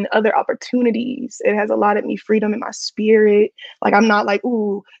in other opportunities. It has allotted me freedom in my spirit. Like, I'm not like,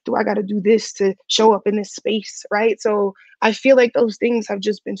 ooh, do I got to do this to show up in this space, right? So I feel like those things have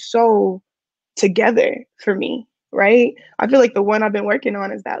just been so together for me, right? I feel like the one I've been working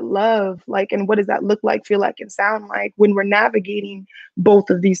on is that love, like, and what does that look like, feel like, and sound like when we're navigating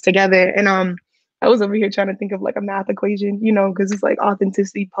both of these together. And I was over here trying to think of like a math equation, because it's like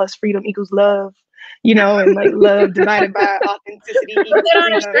authenticity plus freedom equals love. And like love divided by authenticity. Put it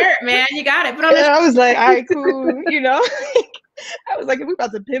on a shirt, man. You got it. Put on. I was like, all right, cool. I was like, if we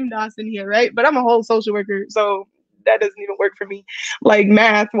about to PIMDOS in here, right? But I'm a whole social worker, so that doesn't even work for me, like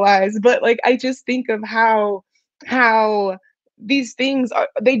math wise. But like, I just think of how these things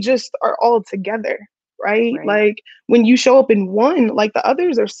they just are all together, right? Like when you show up in one, like the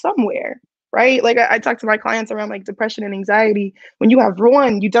others are somewhere. Right? Like I talk to my clients around like depression and anxiety. When you have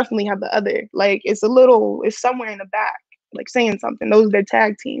one, you definitely have the other. Like it's somewhere in the back, like saying something. Those are their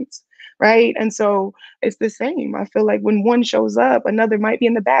tag teams. Right? And so it's the same. I feel like when one shows up, another might be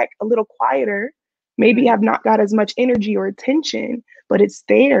in the back, a little quieter, maybe have not got as much energy or attention, but it's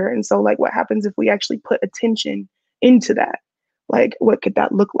there. And so like what happens if we actually put attention into that? Like what could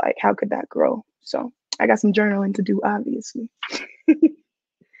that look like? How could that grow? So I got some journaling to do, obviously.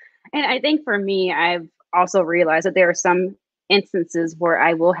 And I think for me, I've also realized that there are some instances where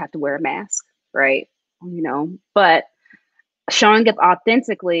I will have to wear a mask, right? But showing up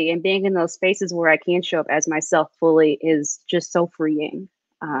authentically and being in those spaces where I can show up as myself fully is just so freeing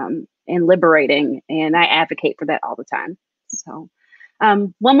and liberating. And I advocate for that all the time. So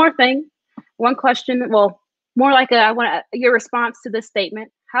one more thing, one question, well, more like I want your response to this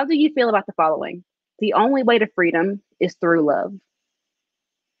statement. How do you feel about the following? The only way to freedom is through love.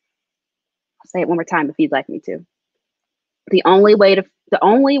 I'll say it one more time if you'd like me to. The only way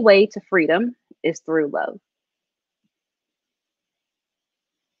to freedom is through love.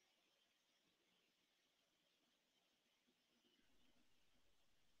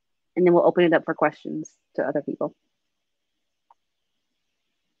 And then we'll open it up for questions to other people.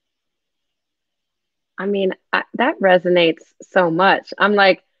 I mean, that resonates so much.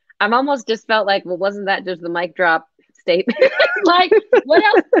 I'm almost just felt like, well, wasn't that just the mic drop statement? Like, what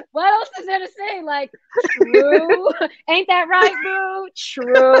else is there to say? Like, true. Ain't that right, boo?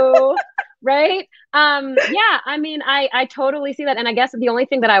 True. Right? Yeah, I mean, I totally see that. And I guess the only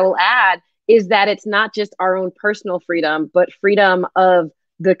thing that I will add is that it's not just our own personal freedom, but freedom of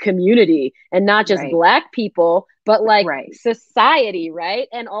the community, and not just Black people, but like society, right?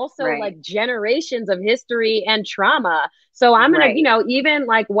 And also like generations of history and trauma. So I'm gonna, even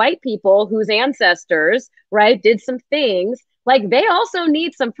like white people whose ancestors, did some things, like they also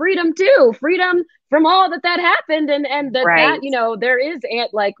need some freedom too, freedom from all that happened, and that there is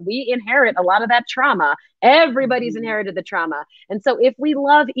like we inherit a lot of that trauma. Everybody's inherited the trauma, and so if we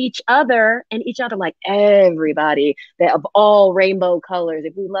love each other and each other like everybody, that of all rainbow colors,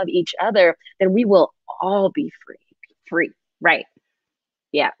 if we love each other, then we will all be free. Right.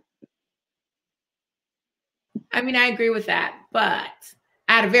 Yeah. I mean, I agree with that, but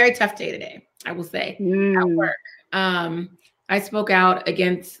I had a very tough day today, I will say, at work. I spoke out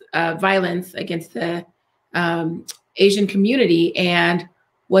against violence against the Asian community and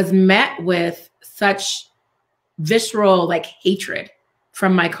was met with such visceral like hatred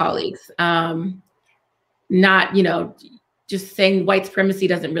from my colleagues. Not, you know, just saying white supremacy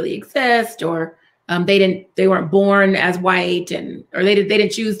doesn't really exist, or they weren't born as white, or they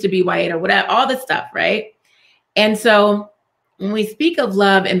didn't choose to be white, or whatever, all this stuff, right? And so when we speak of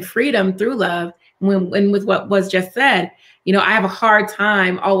love and freedom through love, when with what was just said, you know, I have a hard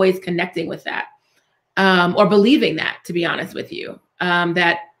time always connecting with that, or believing that, to be honest with you,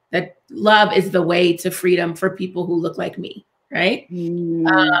 that love is the way to freedom for people who look like me, right?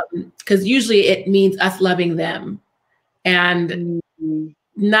 Because usually it means us loving them and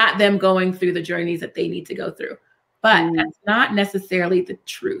not them going through the journeys that they need to go through. But that's not necessarily the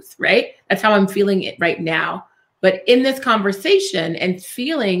truth, right? That's how I'm feeling it right now. But in this conversation and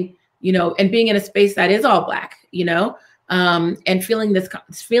feeling, you know, and being in a space that is all Black, you know, and feeling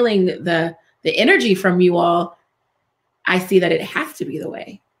the energy from you all, I see that it has to be the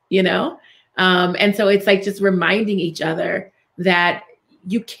way, you know? And so it's like just reminding each other that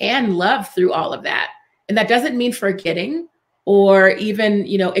you can love through all of that. And that doesn't mean forgetting or even,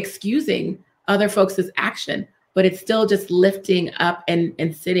 you know, excusing other folks' action, but it's still just lifting up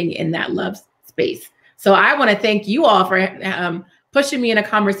and sitting in that love space. So I want to thank you all for pushing me in a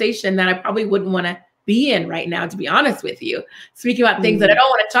conversation that I probably wouldn't want to be in right now, to be honest with you, speaking about things that I don't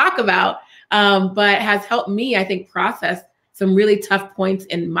want to talk about, but has helped me, I think, process some really tough points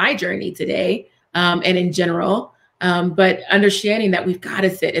in my journey today, and in general, but understanding that we've got to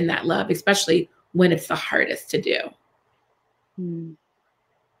sit in that love, especially when it's the hardest to do.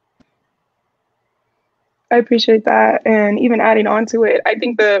 I appreciate that. And even adding on to it, I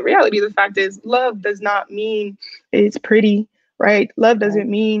think the reality of the fact is love does not mean it's pretty, right? Love doesn't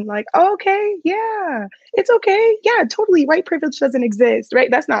mean like, oh, okay, yeah, it's okay. Yeah, totally. White privilege doesn't exist, right?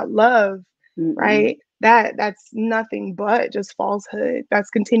 That's not love, right? That's nothing but just falsehood. That's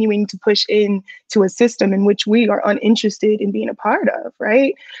continuing to push into a system in which we are uninterested in being a part of,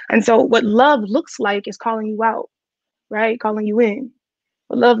 right? And so what love looks like is calling you out, right? Calling you in.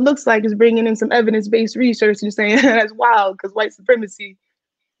 What love looks like is bringing in some evidence-based research and saying that's wild because white supremacy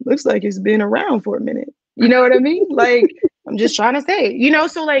looks like it's been around for a minute. You know what I mean? Like, I'm just trying to say, you know,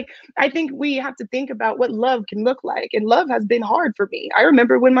 so like, I think we have to think about what love can look like. And love has been hard for me. I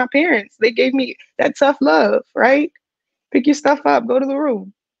remember when my parents, they gave me that tough love, right? Pick your stuff up, go to the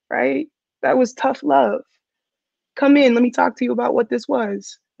room, right? That was tough love. Come in, let me talk to you about what this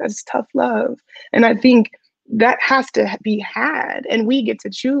was. That's tough love. And I think that has to be had. And we get to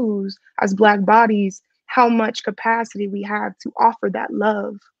choose as Black bodies how much capacity we have to offer that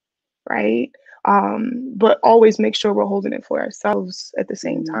love, right? But always make sure we're holding it for ourselves at the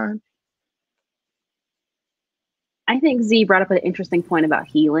same time. I think Z brought up an interesting point about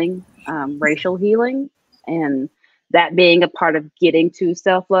healing, racial healing, and that being a part of getting to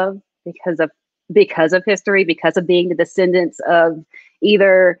self-love because of history, because of being the descendants of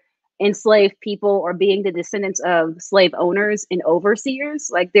either enslaved people or being the descendants of slave owners and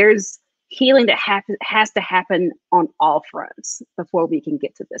overseers. Like there's healing that has to happen on all fronts before we can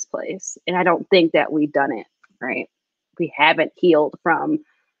get to this place. And I don't think that we've done it, right? We haven't healed from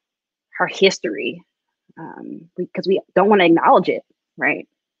our history because we don't want to acknowledge it, right?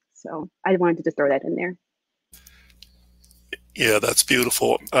 So I wanted to just throw that in there. Yeah, that's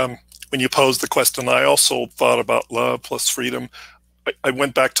beautiful. When you posed the question, I also thought about love plus freedom. I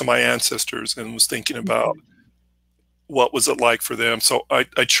went back to my ancestors and was thinking about what was it like for them. So I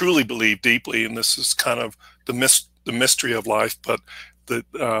truly believe deeply, and this is kind of the mystery of life, but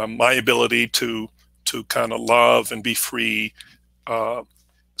my ability to kind of love and be free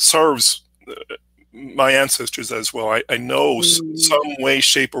serves my ancestors as well. I know some way,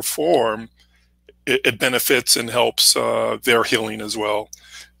 shape, or form it benefits and helps their healing as well.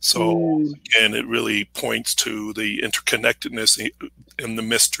 So again, it really points to the interconnectedness and the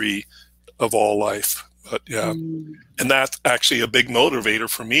mystery of all life. But yeah, and that's actually a big motivator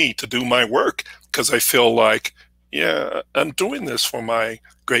for me to do my work, because I feel like, yeah, I'm doing this for my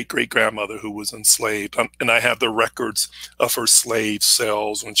great-great-grandmother who was enslaved. And I have the records of her slave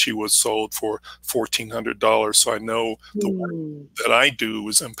sales when she was sold for $1,400. So I know the work that I do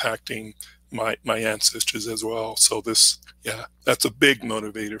is impacting my ancestors as well. So this, yeah, that's a big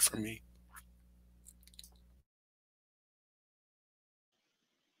motivator for me.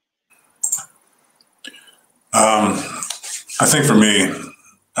 I think for me,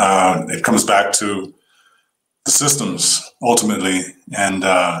 it comes back to the systems ultimately, and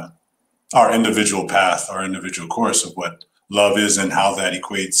our individual path, our individual course of what love is and how that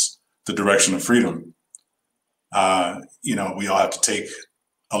equates the direction of freedom. You know, we all have to take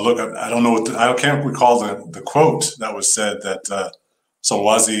a look at, I don't know what, I can't recall the quote that was said that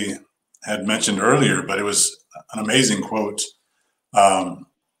Solwazi had mentioned earlier, but it was an amazing quote. I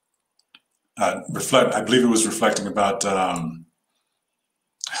believe it was reflecting about, I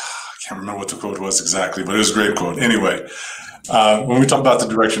can't remember what the quote was exactly, but it was a great quote. Anyway, when we talk about the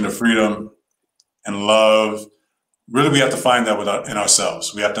direction of freedom and love, really we have to find that in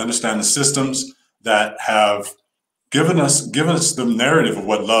ourselves. We have to understand the systems that have given us the narrative of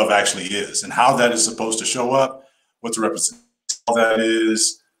what love actually is and how that is supposed to show up, what the representation of that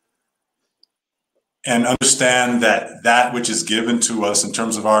is, and understand that that which is given to us in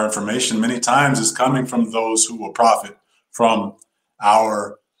terms of our information many times is coming from those who will profit from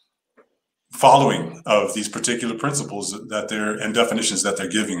our following of these particular principles that and definitions that they're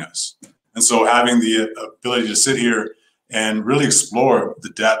giving us. And so having the ability to sit here and really explore the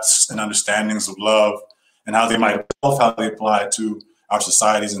depths and understandings of love and how they might apply to our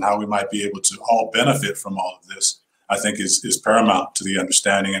societies and how we might be able to all benefit from all of this, I think is paramount to the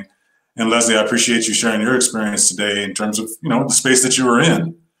understanding. And Leslie, I appreciate you sharing your experience today in terms of, you know, the space that you were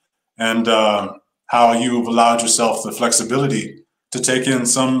in and how you've allowed yourself the flexibility to take in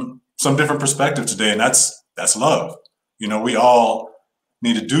some different perspective today. And that's love. You know, we all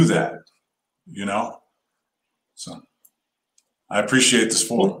need to do that, you know? So I appreciate this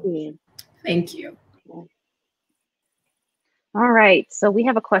forum. Thank you. All right, so we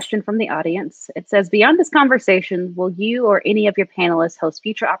have a question from the audience. It says, beyond this conversation, will you or any of your panelists host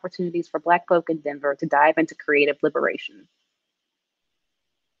future opportunities for Black folk in Denver to dive into creative liberation?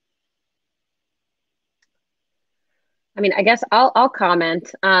 I mean, I guess I'll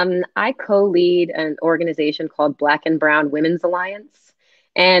comment. I co-lead an organization called Black and Brown Women's Alliance,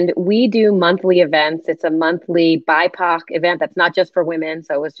 and we do monthly events. It's a monthly BIPOC event that's not just for women,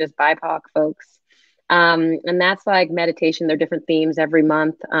 so it's just BIPOC folks. And that's like meditation. There are different themes every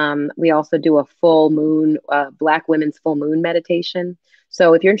month. We also do a full moon, Black women's full moon meditation.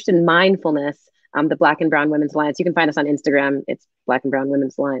 So if you're interested in mindfulness, the Black and Brown Women's Alliance, you can find us on Instagram. It's Black and Brown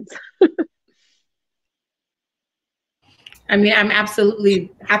Women's Alliance. I mean, I'm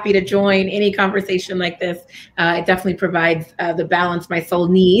absolutely happy to join any conversation like this. It definitely provides the balance my soul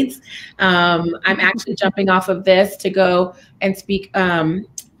needs. I'm actually jumping off of this to go and speak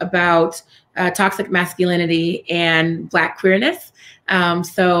about toxic masculinity and Black queerness.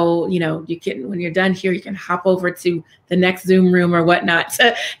 So, you know, you can, when you're done here, you can hop over to the next Zoom room or whatnot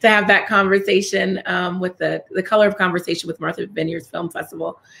to have that conversation with the Color of Conversation with Martha Vineyards Film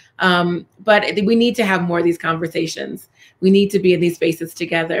Festival. But we need to have more of these conversations. We need to be in these spaces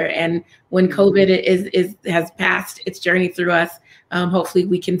together. And when COVID has passed its journey through us, hopefully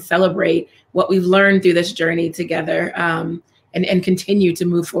we can celebrate what we've learned through this journey together. And continue to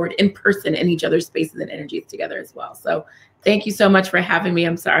move forward in person in each other's spaces and energies together as well. So thank you so much for having me.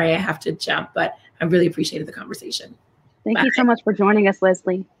 I'm sorry I have to jump, but I really appreciated the conversation. Thank you so much for joining us,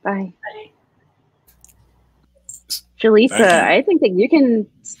 Leslie. Bye. Bye. JaLisa, I think that you can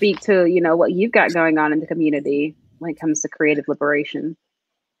speak to, you know, what you've got going on in the community when it comes to creative liberation.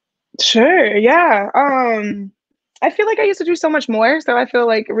 Sure, yeah. I feel like I used to do so much more. So I feel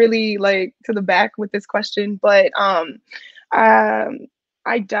like really like to the back with this question, but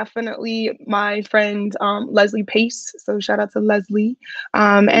I definitely, my friend Leslie Pace, so shout out to Leslie,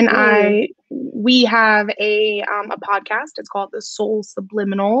 and we have a podcast. It's called The Soul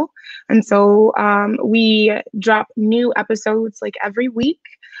Subliminal, and so we drop new episodes like every week.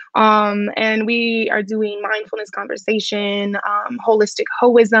 And we are doing mindfulness conversation, holistic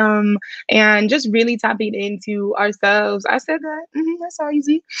hoism, and just really tapping into ourselves. I said that, that's all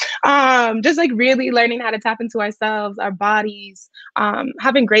easy. Just like really learning how to tap into ourselves, our bodies,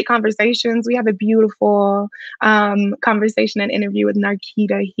 having great conversations. We have a beautiful conversation and interview with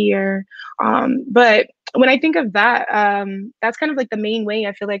Narkita here. But when I think of that, that's kind of like the main way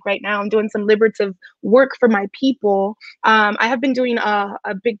I feel like right now I'm doing some liberative work for my people. I have been doing a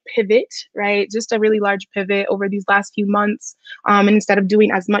big pivot, right? Just a really large pivot over these last few months. And instead of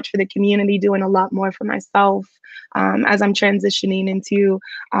doing as much for the community, doing a lot more for myself as I'm transitioning into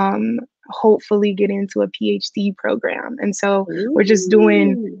hopefully get into a PhD program. And so we're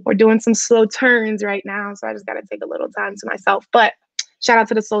doing some slow turns right now. So I just got to take a little time to myself. But shout out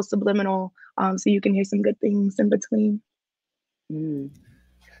to the Soul Subliminal, so you can hear some good things in between.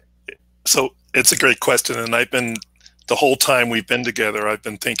 So it's a great question. And the whole time we've been together, I've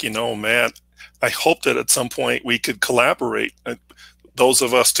been thinking, oh man, I hope that at some point we could collaborate. those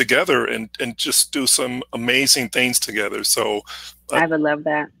of us together and just do some amazing things together. So I would love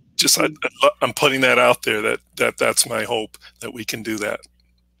that. Just I'm putting that out there, that's my hope, that we can do that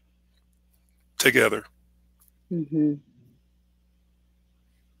together. Mm-hmm.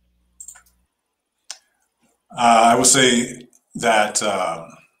 I would say that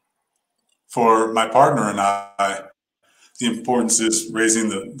for my partner and I, the importance is raising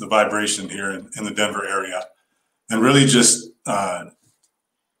the vibration here in the Denver area, and really just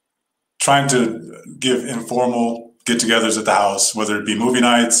trying to give informal get-togethers at the house, whether it be movie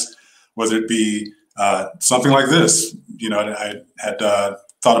nights, whether it be something like this. You know, I had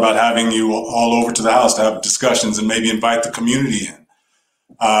thought about having you all over to the house to have discussions and maybe invite the community in.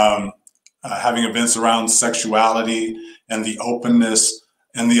 Having events around sexuality and the openness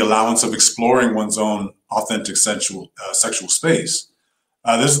and the allowance of exploring one's own authentic sexual space.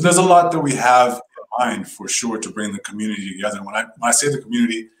 There's a lot that we have in mind for sure to bring the community together. And when I say the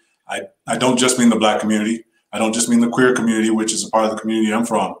community, I don't just mean the Black community. I don't just mean the queer community, which is a part of the community I'm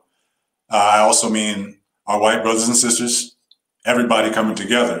from. I also mean our white brothers and sisters, everybody coming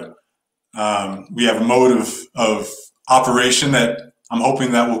together. We have a mode of operation that I'm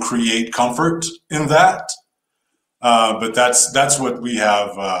hoping that will create comfort in that. But that's what we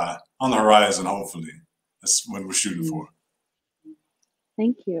have on the horizon, hopefully. That's what we're shooting for.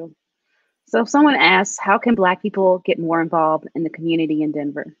 Thank you. So if someone asks, how can Black people get more involved in the community in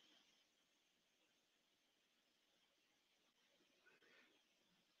Denver?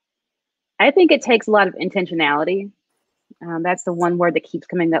 I think it takes a lot of intentionality. That's the one word that keeps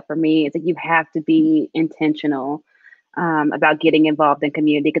coming up for me, is that you have to be intentional about getting involved in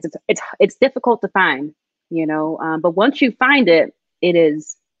community, because it's difficult to find, you know, but once you find it, it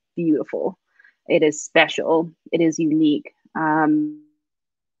is beautiful. It is special. It is unique. I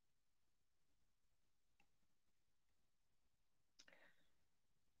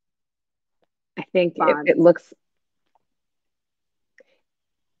think it looks...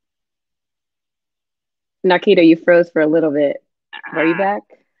 Narkita, you froze for a little bit. Are you back?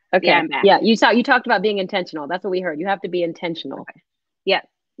 Okay. Yeah, I'm back. Yeah, you talked about being intentional. That's what we heard. You have to be intentional. Okay. Yeah,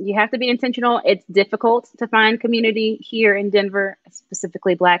 you have to be intentional. It's difficult to find community here in Denver,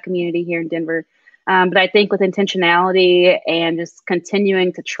 specifically Black community here in Denver. But I think with intentionality and just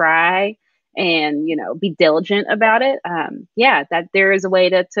continuing to try and, you know, be diligent about it, yeah, that there is a way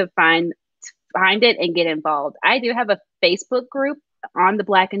to find it and get involved. I do have a Facebook group on the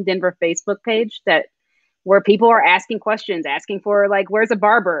Black in Denver Facebook page where people are asking questions, asking for like, where's a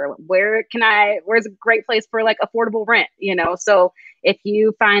barber? Where's a great place for like affordable rent? You know, so if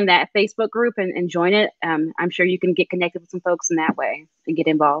you find that Facebook group and join it, I'm sure you can get connected with some folks in that way and get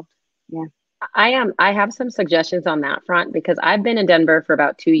involved. Yeah. I have some suggestions on that front, because I've been in Denver for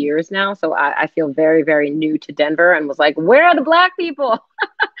about 2 years now. So I feel very, very new to Denver and was like, where are the Black people?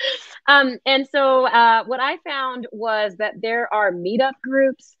 And so what I found was that there are meetup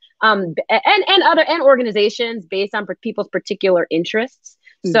groups and organizations based on people's particular interests.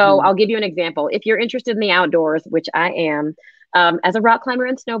 Mm-hmm. So I'll give you an example. If you're interested in the outdoors, which I am, as a rock climber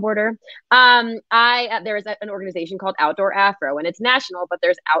and snowboarder, there is an organization called Outdoor Afro, and it's national, but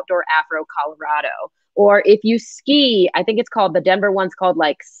there's Outdoor Afro Colorado. Or if you ski, I think it's called, the Denver one's called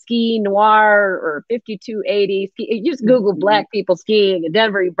like Ski Noir or 5280. You just Google Black people skiing in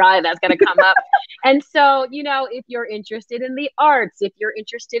Denver, that's going to come up. And so, you know, if you're interested in the arts, if you're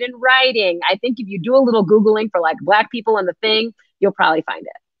interested in writing, I think if you do a little Googling for like Black people and the thing, you'll probably find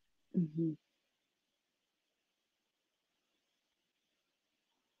it. Mm-hmm.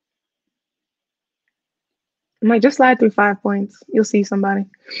 I'm like, just slide through 5 Points. You'll see somebody.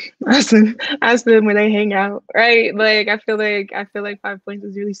 Ask them when they hang out, right? Like I feel like 5 Points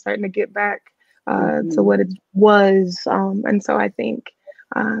is really starting to get back to what it was, and so I think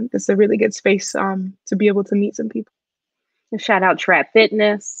this is a really good space to be able to meet some people. Shout out Trap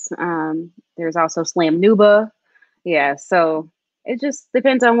Fitness. There's also Slam Nuba. Yeah, so it just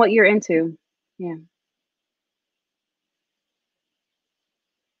depends on what you're into. Yeah.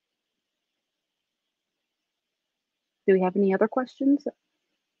 Do we have any other questions?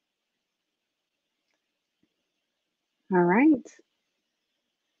 All right.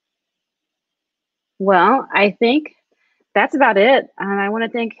 Well, I think that's about it. I want to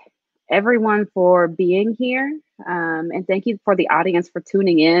thank everyone for being here. And thank you for the audience for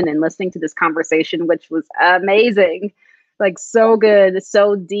tuning in and listening to this conversation, which was amazing. Like so good,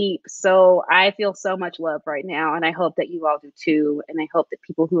 so deep. So I feel so much love right now. And I hope that you all do too. And I hope that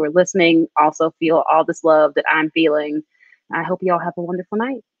people who are listening also feel all this love that I'm feeling. I hope you all have a wonderful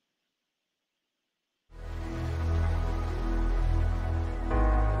night.